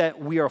believing that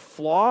we are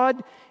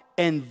flawed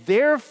and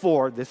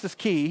therefore, this is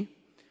key,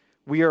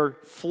 we are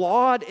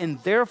flawed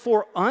and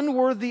therefore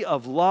unworthy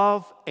of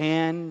love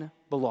and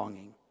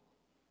belonging.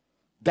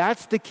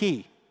 That's the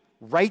key,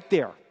 right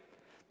there.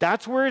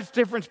 That's where it's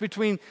difference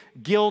between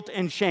guilt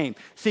and shame.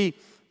 See,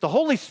 the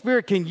Holy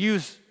Spirit can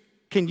use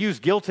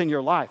guilt in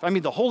your life. I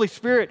mean, the Holy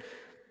Spirit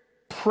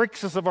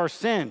pricks us of our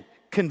sin,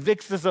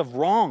 convicts us of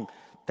wrong.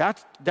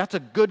 That's a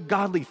good,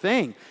 godly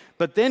thing.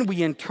 But then we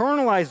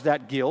internalize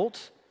that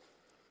guilt,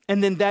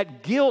 and then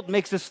that guilt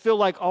makes us feel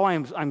like, oh,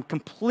 I'm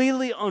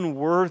completely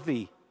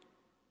unworthy,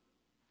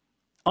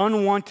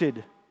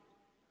 unwanted.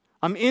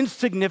 I'm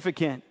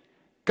insignificant.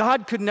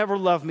 God could never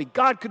love me.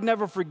 God could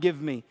never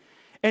forgive me.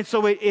 And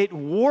so it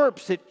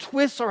warps, it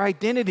twists our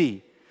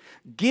identity.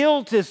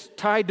 Guilt is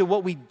tied to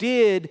what we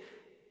did.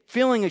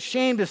 Feeling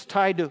ashamed is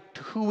tied to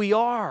who we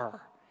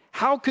are.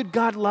 How could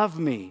God love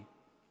me?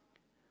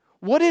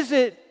 What is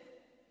it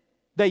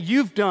that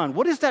you've done?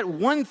 What is that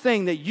one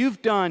thing that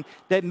you've done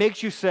that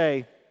makes you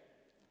say,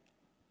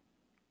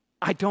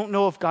 I don't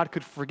know if God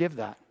could forgive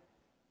that.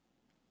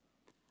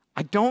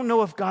 I don't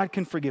know if God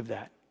can forgive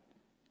that.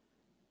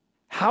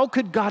 How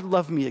could God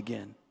love me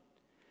again?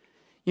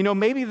 You know,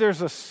 maybe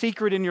there's a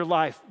secret in your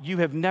life you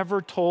have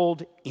never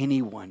told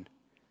anyone.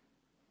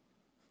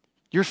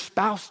 Your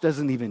spouse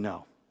doesn't even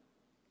know.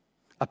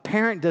 A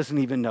parent doesn't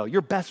even know.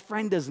 Your best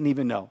friend doesn't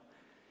even know.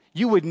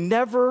 You would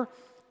never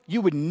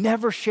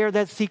share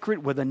that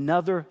secret with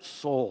another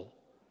soul.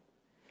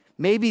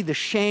 Maybe the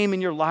shame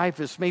in your life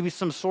is maybe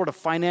some sort of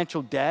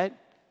financial debt.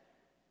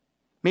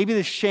 Maybe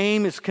the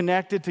shame is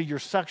connected to your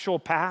sexual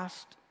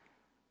past.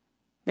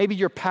 Maybe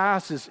your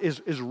past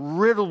is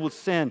riddled with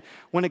sin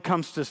when it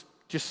comes to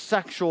just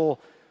sexual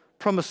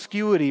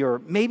promiscuity, or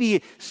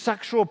maybe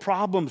sexual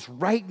problems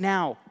right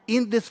now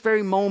in this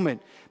very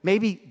moment.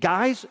 Maybe,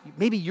 guys,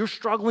 maybe you're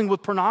struggling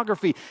with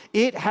pornography.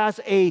 It has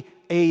a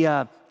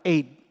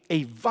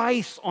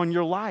vice on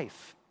your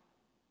life.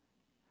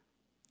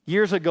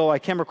 Years ago, I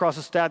came across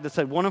a stat that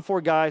said 1 in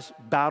 4 guys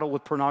battle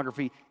with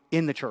pornography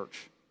in the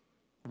church.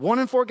 1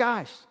 in 4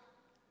 guys.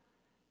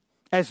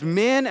 As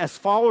men, as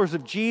followers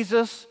of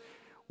Jesus,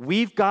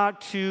 we've got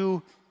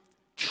to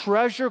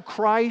treasure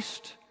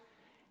Christ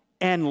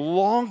and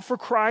long for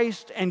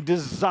Christ and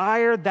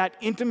desire that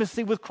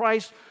intimacy with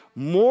Christ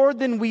more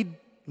than we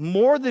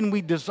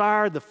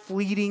desire the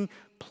fleeting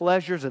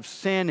pleasures of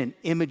sin and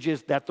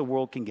images that the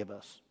world can give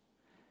us.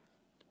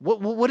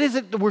 What is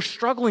it that we're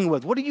struggling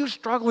with? What are you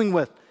struggling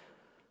with?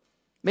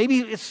 Maybe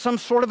it's some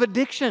sort of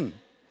addiction.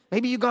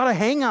 Maybe you got a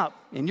hang up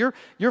and you're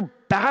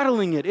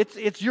battling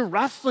it. You're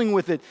wrestling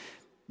with it.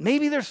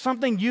 Maybe there's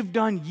something you've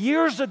done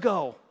years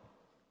ago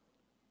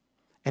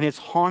and it's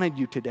haunted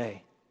you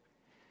today.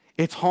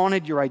 It's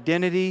haunted your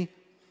identity.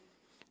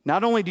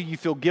 Not only do you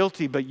feel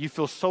guilty, but you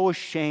feel so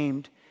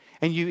ashamed,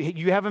 and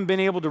you haven't been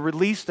able to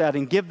release that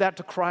and give that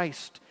to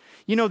Christ.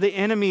 You know, the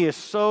enemy is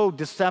so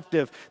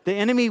deceptive. The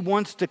enemy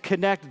wants to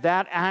connect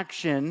that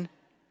action,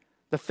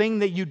 the thing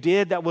that you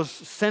did that was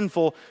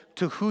sinful,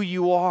 to who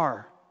you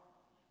are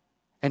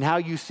and how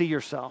you see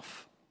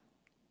yourself.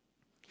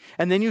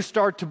 And then you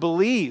start to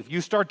believe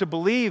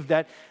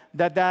that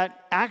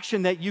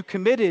action that you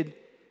committed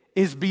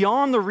is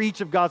beyond the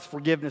reach of God's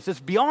forgiveness. It's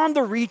beyond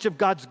the reach of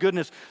God's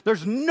goodness.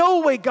 There's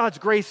no way God's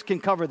grace can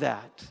cover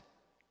that.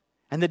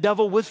 And the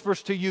devil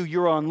whispers to you,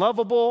 you're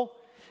unlovable,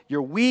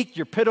 you're weak,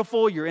 you're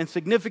pitiful, you're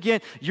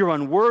insignificant, you're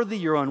unworthy,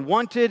 you're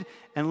unwanted.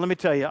 And let me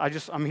tell you,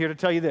 I'm here to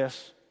tell you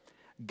this.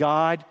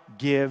 God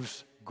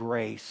gives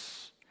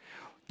grace.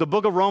 The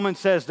book of Romans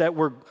says that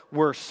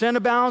where sin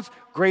abounds,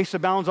 grace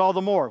abounds all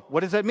the more. What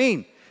does that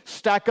mean?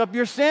 Stack up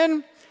your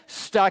sin,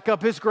 stack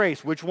up his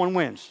grace. Which one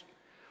wins?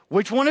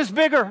 Which one is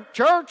bigger,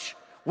 church?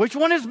 Which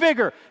one is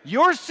bigger?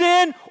 Your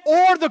sin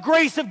or the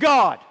grace of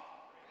God?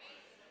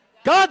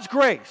 God's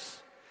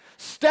grace.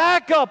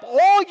 Stack up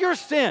all your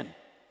sin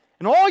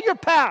and all your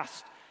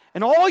past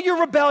and all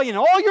your rebellion,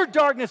 all your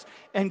darkness,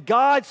 and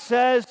God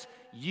says,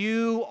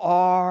 you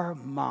are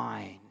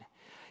mine.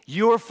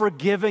 You are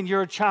forgiven.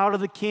 You're a child of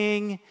the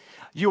King.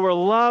 You are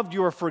loved.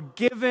 You are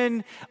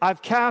forgiven.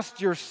 I've cast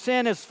your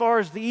sin as far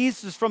as the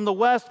east is from the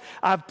west.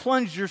 I've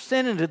plunged your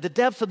sin into the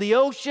depths of the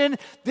ocean.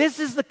 This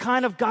is the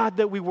kind of God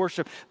that we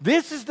worship.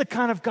 This is the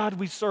kind of God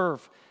we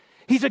serve.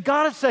 He's a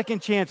God of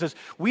second chances.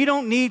 We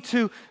don't need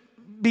to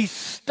be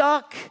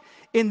stuck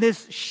in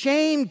this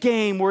shame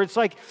game where it's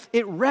like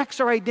it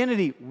wrecks our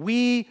identity.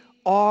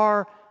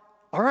 Our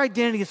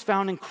identity is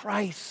found in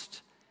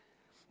Christ.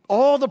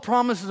 All the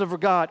promises of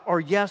God are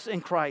yes in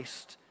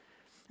Christ.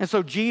 And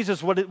so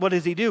Jesus, what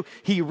does he do?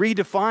 He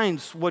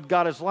redefines what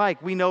God is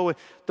like. We know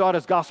throughout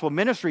his gospel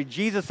ministry,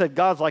 Jesus said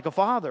God's like a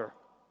father.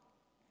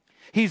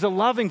 He's a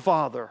loving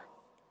father.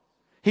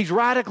 He's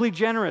radically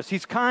generous.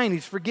 He's kind.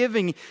 He's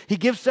forgiving. He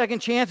gives second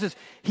chances.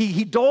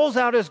 He doles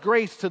out his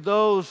grace to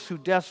those who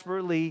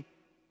desperately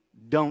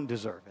don't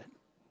deserve it.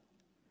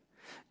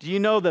 Do you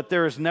know that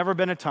there has never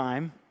been a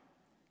time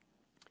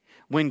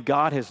when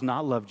God has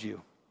not loved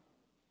you?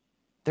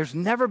 There's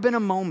never been a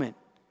moment,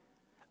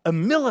 a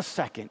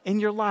millisecond in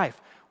your life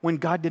when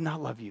God did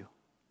not love you.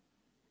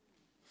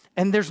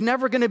 And there's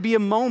never going to be a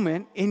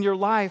moment in your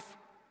life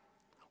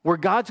where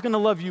God's going to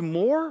love you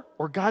more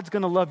or God's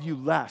going to love you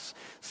less.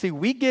 See,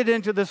 we get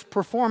into this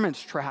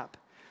performance trap.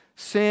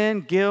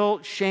 Sin,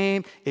 guilt,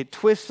 shame, it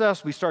twists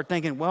us. We start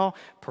thinking, well,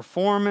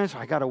 performance,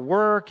 I got to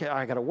work,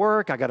 I got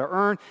to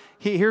earn.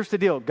 Here's the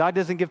deal. God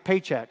doesn't give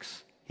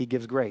paychecks. He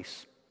gives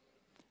grace.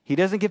 He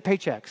doesn't give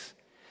paychecks.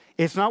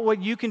 It's not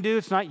what you can do.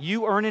 It's not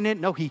you earning it.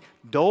 No, he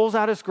doles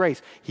out his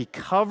grace. He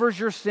covers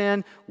your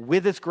sin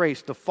with his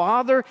grace. The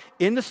Father,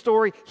 in the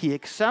story, he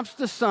accepts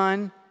the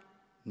Son,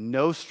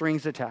 no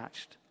strings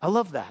attached. I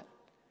love that.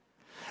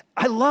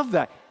 I love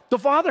that.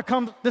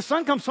 The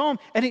Son comes home,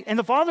 and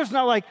the Father's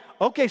not like,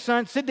 okay,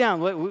 Son, sit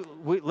down.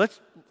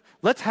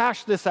 Let's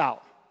hash this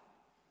out.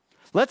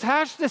 Let's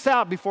hash this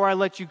out before I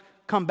let you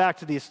come back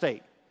to the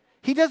estate.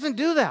 He doesn't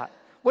do that.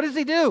 What does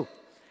he do?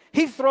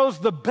 He throws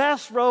the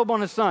best robe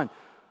on his Son.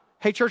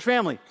 Hey, church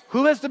family,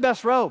 who has the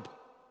best robe?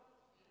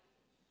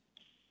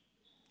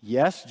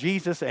 Yes,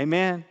 Jesus,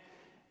 amen.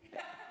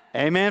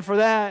 Amen for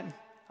that.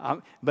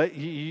 But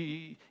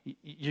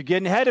you're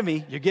getting ahead of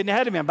me. You're getting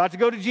ahead of me. I'm about to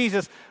go to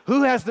Jesus.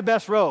 Who has the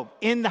best robe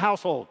in the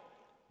household?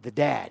 The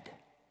dad.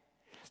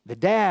 The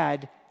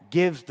dad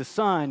gives the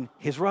Son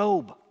his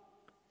robe.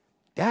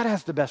 Dad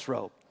has the best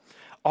robe.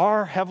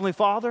 Our Heavenly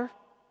Father,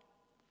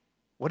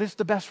 what is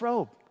the best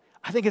robe?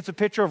 I think it's a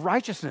picture of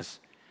righteousness.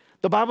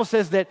 The Bible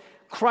says that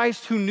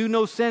Christ, who knew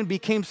no sin,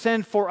 became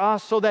sin for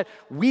us so that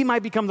we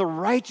might become the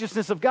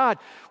righteousness of God.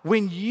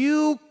 When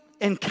you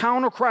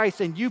encounter Christ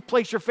and you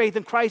place your faith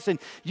in Christ and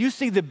you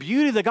see the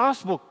beauty of the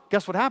gospel,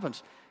 guess what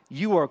happens?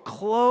 You are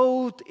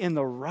clothed in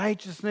the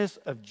righteousness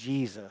of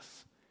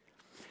Jesus.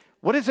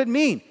 What does it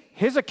mean?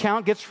 His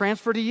account gets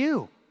transferred to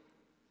you.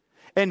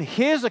 And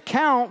his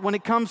account, when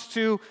it comes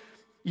to,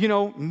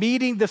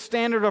 meeting the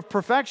standard of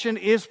perfection,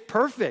 is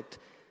perfect.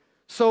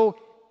 So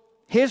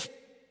his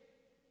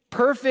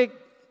perfect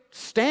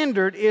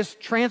standard is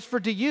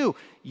transferred to you.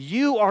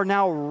 You are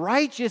now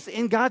righteous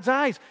in God's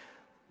eyes.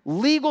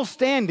 Legal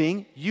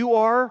standing, you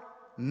are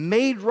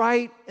made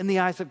right in the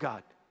eyes of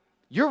God.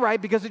 You're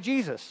right because of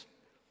Jesus.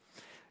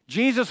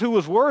 Jesus, who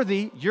was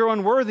worthy, you're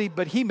unworthy,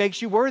 but he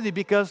makes you worthy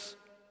because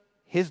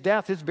his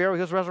death, his burial,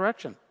 his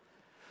resurrection.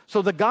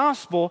 So the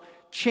gospel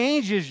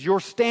changes your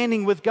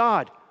standing with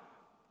God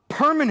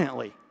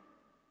permanently.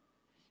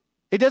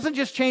 It doesn't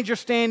just change your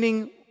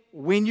standing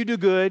when you do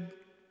good,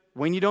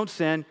 when you don't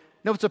sin.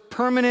 No, it's a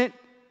permanent,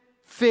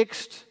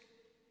 fixed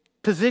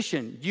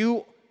position.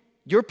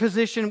 Your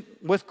position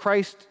with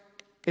Christ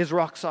is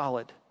rock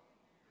solid.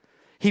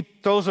 He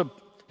throws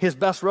his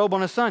best robe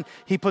on his Son.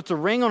 He puts a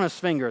ring on his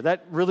finger.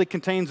 That really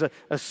contains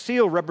a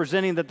seal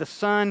representing that the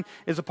Son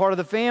is a part of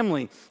the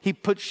family. He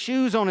puts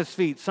shoes on his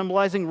feet,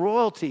 symbolizing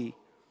royalty.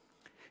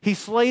 He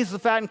slays the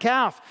fattened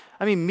calf.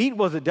 Meat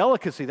was a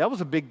delicacy. That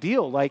was a big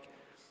deal.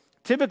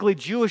 Typically,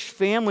 Jewish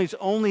families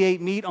only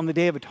ate meat on the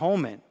Day of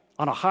Atonement,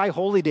 on a high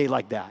holy day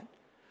like that.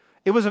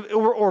 It was,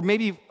 or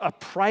maybe a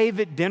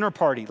private dinner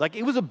party.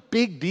 It was a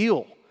big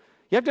deal.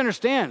 You have to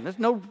understand, there's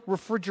no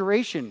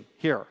refrigeration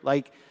here.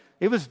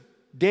 It was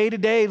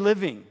day-to-day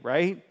living,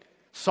 right?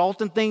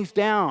 Salting things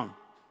down,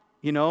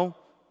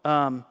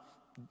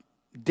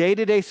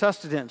 day-to-day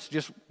sustenance,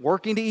 just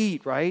working to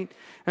eat, right?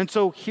 And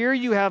so here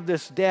you have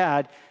this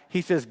dad.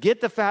 He says, get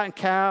the fattened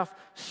calf,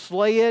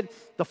 slay it.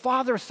 The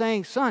Father is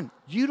saying, Son,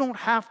 you don't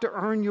have to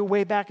earn your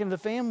way back into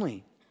the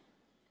family.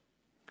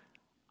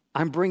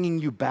 I'm bringing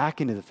you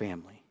back into the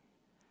family.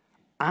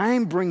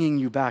 I'm bringing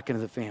you back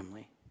into the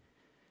family.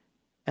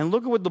 And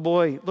look at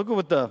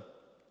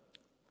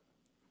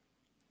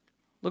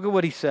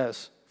what he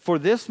says. For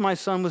this my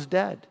son was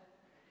dead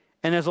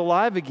and is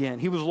alive again.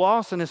 He was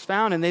lost and is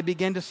found, and they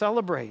begin to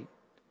celebrate.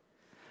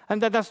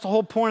 And that's the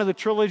whole point of the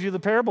trilogy of the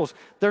parables.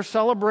 They're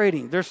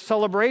celebrating. There's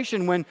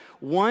celebration when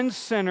one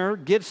sinner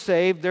gets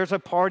saved. There's a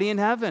party in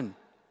heaven.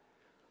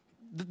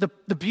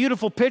 The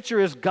beautiful picture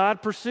is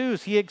God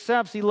pursues, he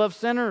accepts, he loves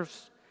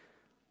sinners.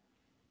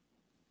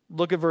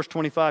 Look at verse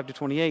 25 to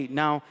 28.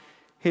 Now,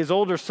 his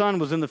older son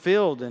was in the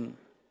field, and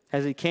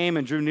as he came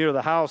and drew near to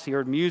the house, he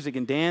heard music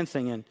and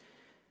dancing, and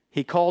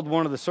he called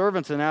one of the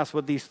servants and asked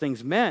what these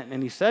things meant.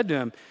 And he said to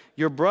him,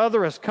 your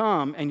brother has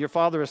come, and your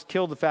father has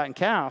killed the fattened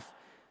calf,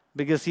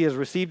 because he has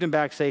received him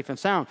back safe and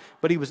sound.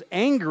 But he was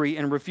angry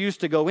and refused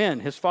to go in.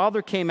 His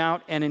father came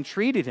out and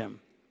entreated him.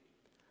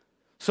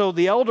 So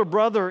the elder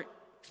brother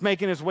is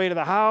making his way to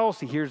the house.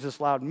 He hears this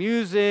loud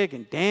music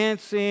and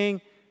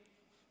dancing.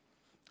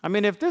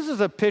 If this is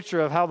a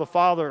picture of how the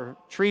Father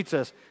treats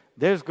us,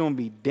 there's going to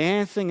be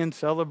dancing and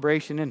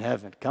celebration in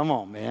heaven. Come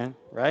on, man,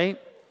 right?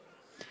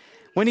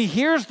 When he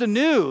hears the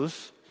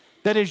news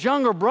that his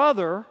younger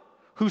brother,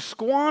 who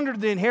squandered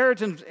the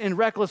inheritance in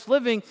reckless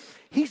living,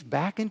 he's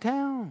back in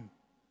town.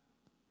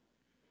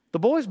 The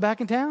boy's back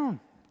in town.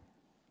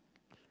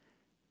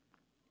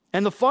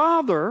 And the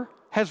father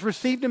has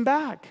received him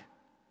back.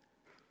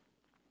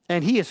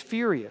 And he is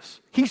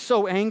furious. He's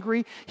so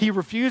angry, he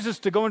refuses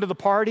to go into the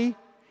party,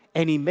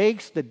 and he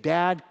makes the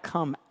dad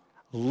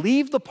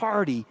leave the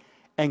party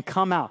and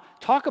come out.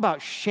 Talk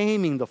about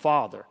shaming the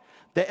father.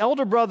 The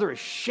elder brother is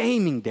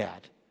shaming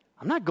dad.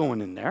 I'm not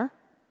going in there.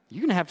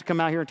 You're going to have to come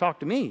out here and talk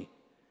to me.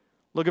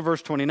 Look at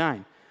verse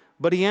 29.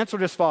 But he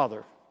answered his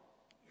father.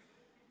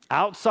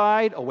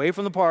 Outside, away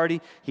from the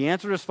party, he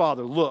answered his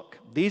father, look,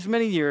 these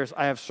many years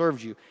I have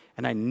served you,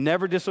 and I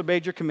never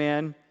disobeyed your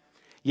command,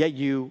 yet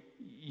you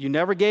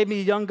never gave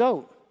me a young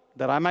goat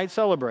that I might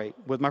celebrate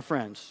with my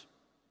friends.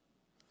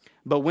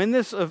 But when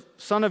this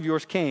son of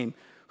yours came,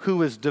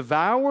 who has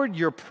devoured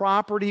your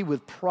property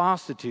with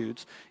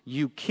prostitutes,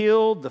 you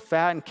killed the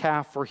fattened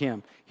calf for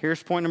him.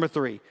 Here's point number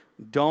 3.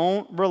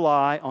 Don't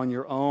rely on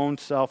your own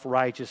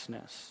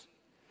self-righteousness.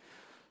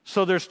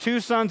 So there's 2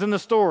 sons in the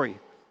story.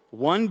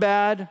 One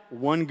bad,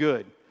 one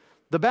good.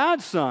 The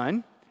bad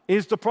son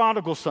is the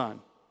prodigal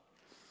son.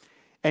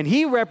 And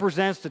he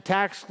represents the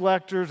tax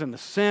collectors and the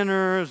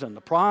sinners and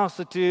the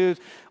prostitutes,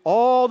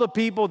 all the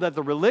people that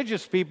the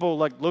religious people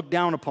look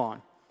down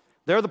upon.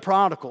 They're the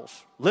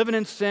prodigals, living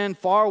in sin,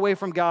 far away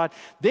from God.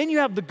 Then you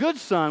have the good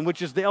son,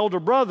 which is the elder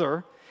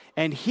brother,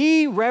 and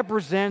he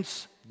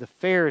represents the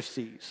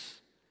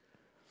Pharisees.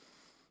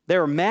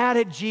 They're mad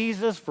at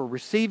Jesus for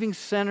receiving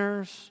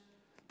sinners.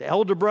 The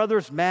elder brother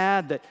is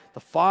mad that the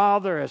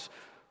father has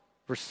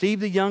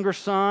received the younger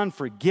son,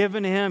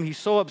 forgiven him. He's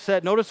so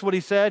upset. Notice what he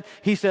said.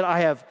 He said, I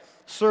have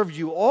served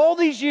you all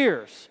these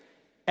years.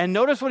 And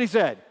notice what he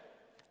said.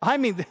 I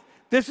mean,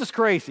 this is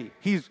crazy.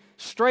 He's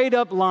straight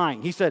up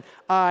lying. He said,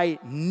 I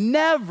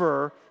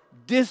never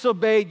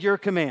disobeyed your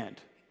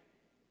command.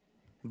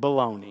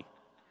 Baloney.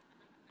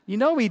 You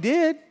know he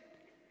did.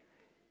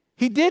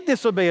 He did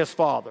disobey his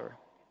father.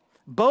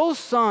 Both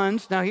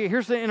sons, now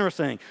here's the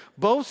interesting thing.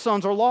 Both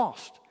sons are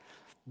lost.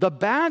 The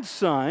bad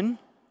son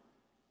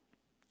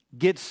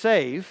gets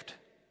saved.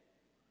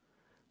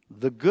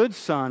 The good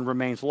son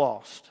remains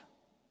lost.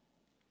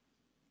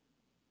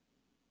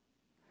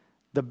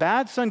 The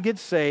bad son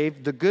gets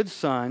saved. The good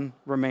son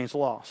remains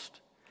lost.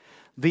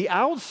 The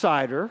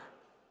outsider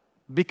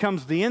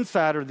becomes the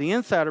insider. The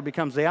insider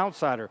becomes the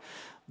outsider.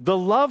 The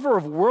lover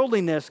of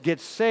worldliness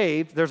gets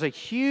saved. There's a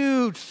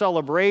huge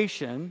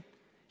celebration,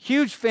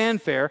 huge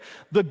fanfare.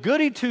 The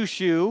goody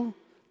two-shoe,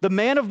 the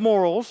man of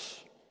morals,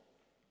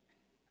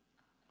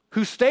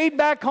 who stayed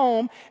back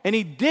home and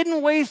he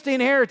didn't waste the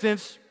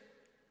inheritance,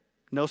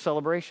 no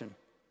celebration.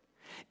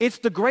 It's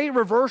the great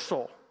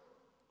reversal.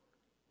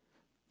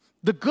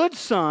 The good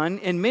son,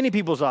 in many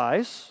people's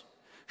eyes,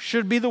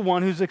 should be the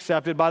one who's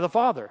accepted by the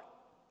Father.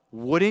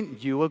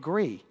 Wouldn't you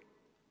agree?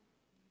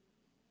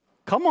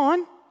 Come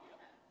on.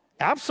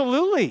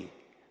 Absolutely.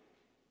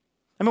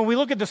 I mean, we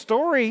look at the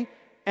story,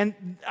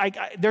 and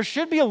there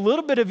should be a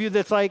little bit of you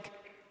that's like,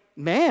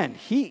 man,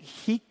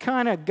 he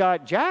kind of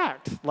got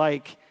jacked.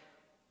 Like,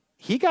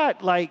 he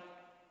got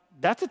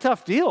that's a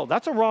tough deal.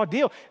 That's a raw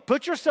deal.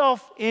 Put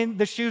yourself in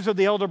the shoes of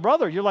the elder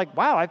brother. You're like,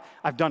 wow,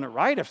 I've done it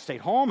right. I've stayed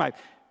home.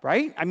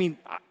 Right? I mean,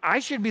 I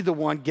should be the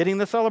one getting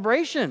the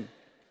celebration.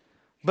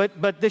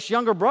 But this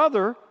younger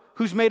brother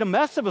who's made a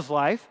mess of his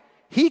life,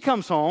 he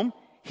comes home,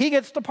 he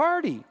gets the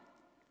party.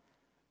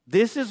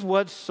 This is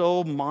what's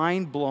so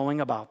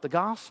mind-blowing about the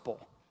gospel.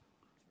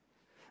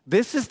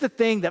 This is the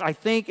thing that I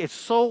think is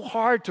so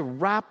hard to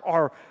wrap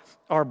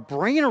our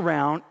brain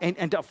around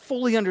and to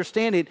fully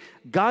understand it.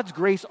 God's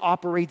grace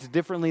operates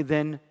differently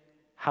than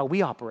how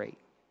we operate.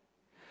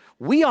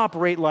 We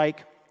operate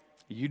like,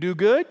 you do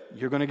good,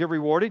 you're going to get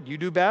rewarded. You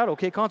do bad,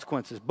 okay,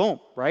 consequences. Boom,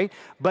 right?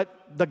 But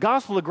the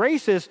gospel of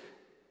grace is,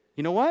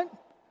 you know what?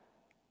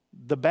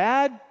 The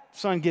bad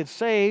son gets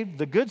saved,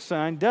 the good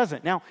son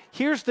doesn't. Now,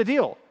 here's the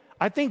deal.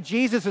 I think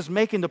Jesus is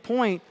making the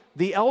point,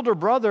 the elder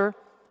brother,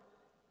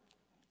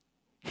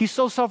 he's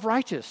so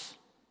self-righteous.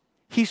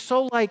 He's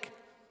so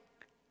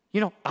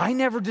I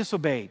never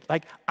disobeyed.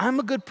 I'm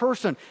a good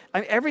person.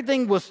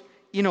 Everything was,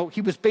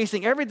 he was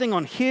basing everything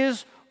on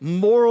his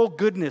moral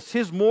goodness,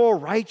 his moral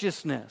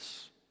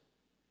righteousness.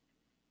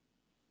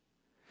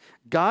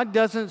 God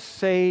doesn't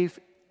save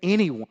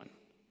anyone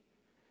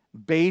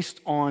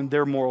based on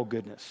their moral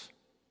goodness.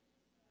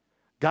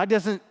 God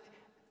doesn't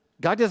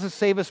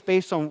save us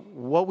based on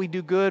what we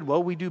do good,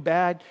 what we do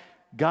bad.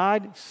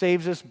 God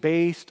saves us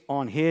based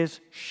on his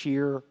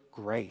sheer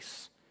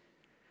grace.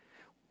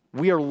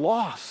 We are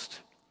lost.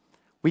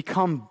 We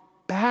come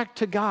back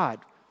to God.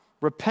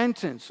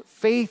 Repentance,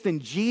 faith in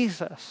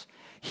Jesus.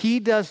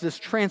 He does this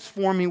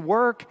transforming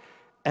work,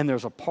 and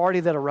there's a party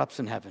that erupts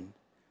in heaven.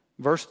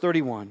 Verse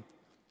 31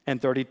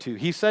 and 32.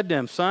 He said to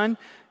him, Son,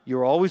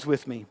 you're always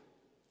with me,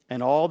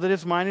 and all that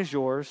is mine is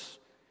yours.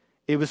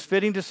 It was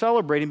fitting to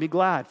celebrate and be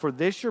glad, for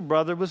this your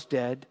brother was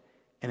dead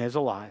and is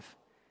alive.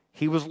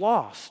 He was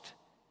lost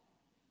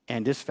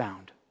and is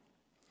found.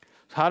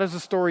 So how does the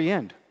story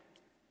end?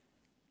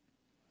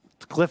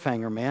 It's a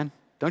cliffhanger, man.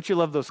 Don't you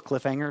love those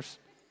cliffhangers?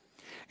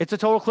 It's a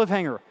total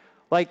cliffhanger.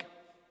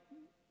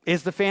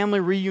 Is the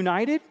family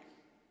reunited?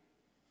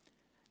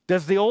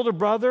 Does the older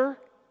brother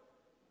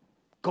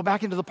go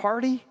back into the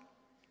party?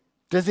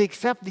 Does he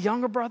accept the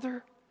younger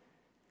brother?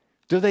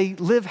 Do they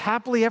live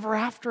happily ever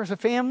after as a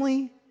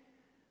family?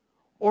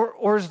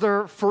 Or is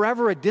there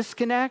forever a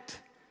disconnect?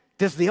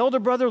 Does the elder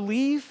brother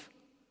leave?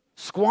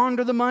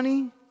 Squander the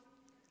money?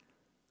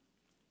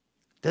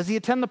 Does he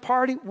attend the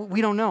party?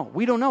 We don't know.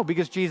 We don't know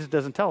because Jesus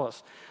doesn't tell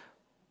us.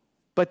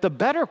 But the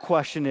better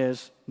question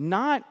is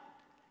not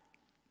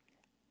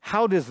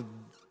how does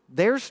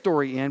their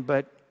story end,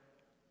 but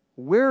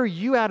where are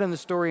you at in the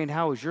story and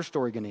how is your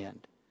story going to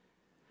end?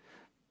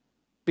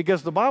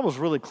 Because the Bible's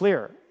really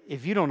clear.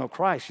 If you don't know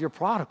Christ, you're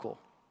prodigal.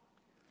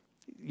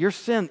 Your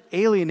sin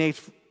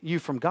alienates you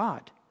from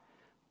God.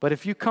 But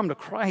if you come to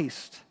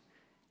Christ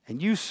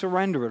and you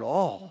surrender it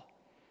all,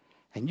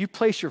 and you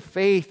place your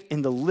faith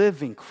in the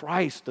living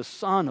Christ, the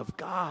Son of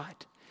God,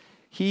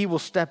 he will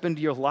step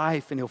into your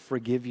life and he'll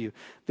forgive you.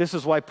 This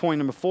is why point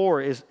number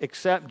 4 is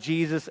accept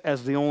Jesus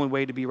as the only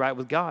way to be right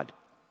with God.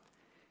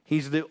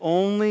 He's the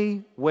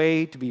only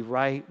way to be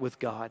right with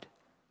God.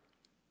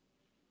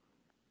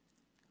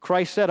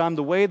 Christ said, I'm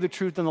the way, the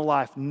truth, and the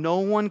life. No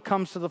one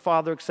comes to the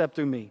Father except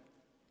through me.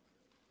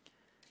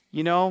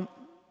 You know,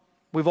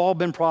 we've all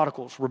been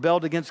prodigals,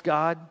 rebelled against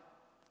God,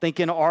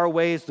 thinking our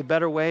way is the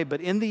better way, but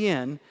in the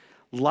end,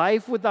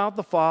 life without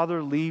the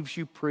Father leaves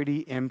you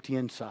pretty empty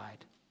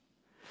inside.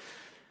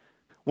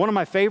 One of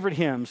my favorite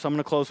hymns, I'm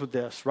going to close with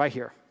this right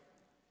here.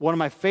 One of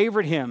my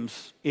favorite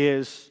hymns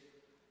is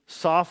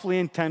Softly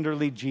and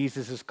Tenderly,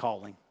 Jesus is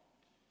Calling.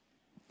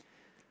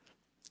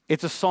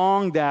 It's a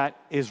song that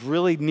is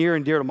really near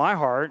and dear to my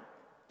heart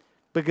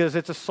because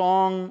it's a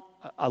song,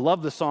 I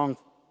love the song,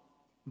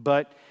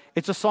 but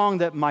it's a song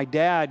that my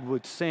dad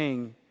would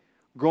sing.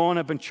 Growing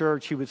up in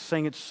church, he would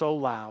sing it so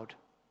loud.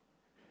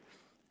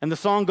 And the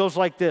song goes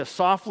like this: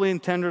 softly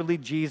and tenderly,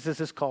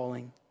 Jesus is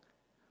calling,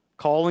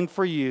 calling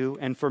for you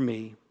and for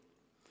me.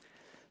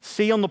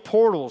 See on the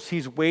portals,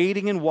 he's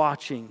waiting and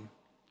watching,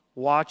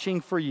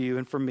 watching for you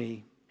and for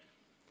me.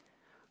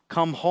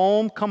 Come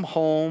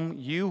home,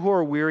 you who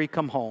are weary,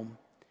 come home.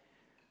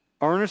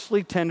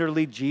 Earnestly,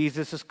 tenderly,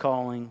 Jesus is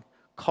calling,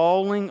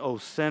 calling, O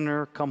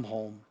sinner, come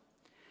home.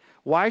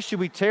 Why should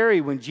we tarry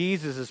when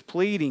Jesus is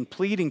pleading,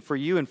 pleading for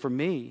you and for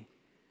me?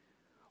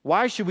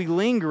 Why should we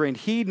linger and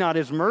heed not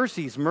his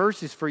mercies,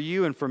 mercies for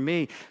you and for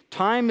me?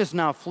 Time is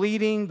now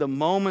fleeting, the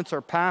moments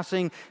are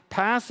passing,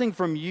 passing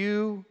from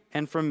you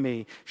and from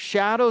me.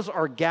 Shadows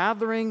are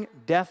gathering,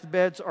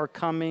 deathbeds are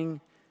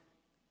coming,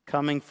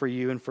 coming for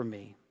you and for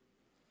me.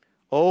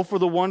 Oh, for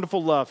the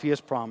wonderful love he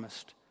has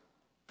promised,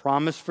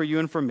 promised for you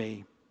and for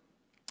me.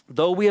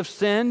 Though we have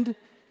sinned,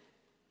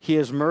 he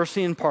has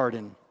mercy and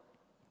pardon,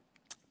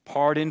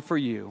 pardon for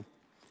you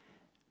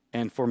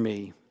and for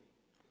me.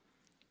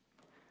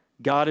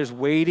 God is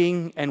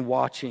waiting and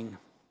watching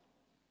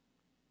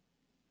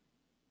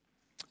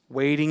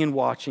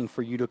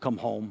for you to come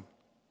home.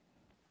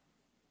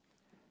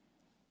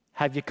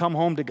 Have you come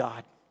home to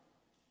God?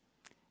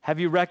 Have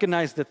you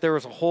recognized that there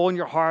is a hole in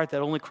your heart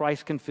that only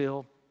Christ can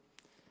fill?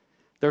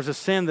 There's a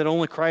sin that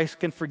only Christ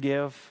can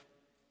forgive.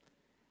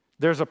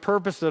 There's a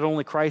purpose that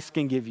only Christ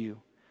can give you.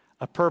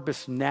 A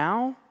purpose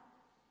now,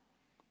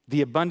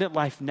 the abundant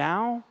life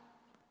now,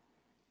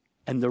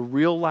 and the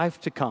real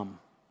life to come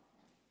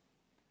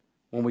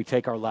when we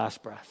take our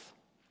last breath.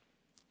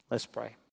 Let's pray.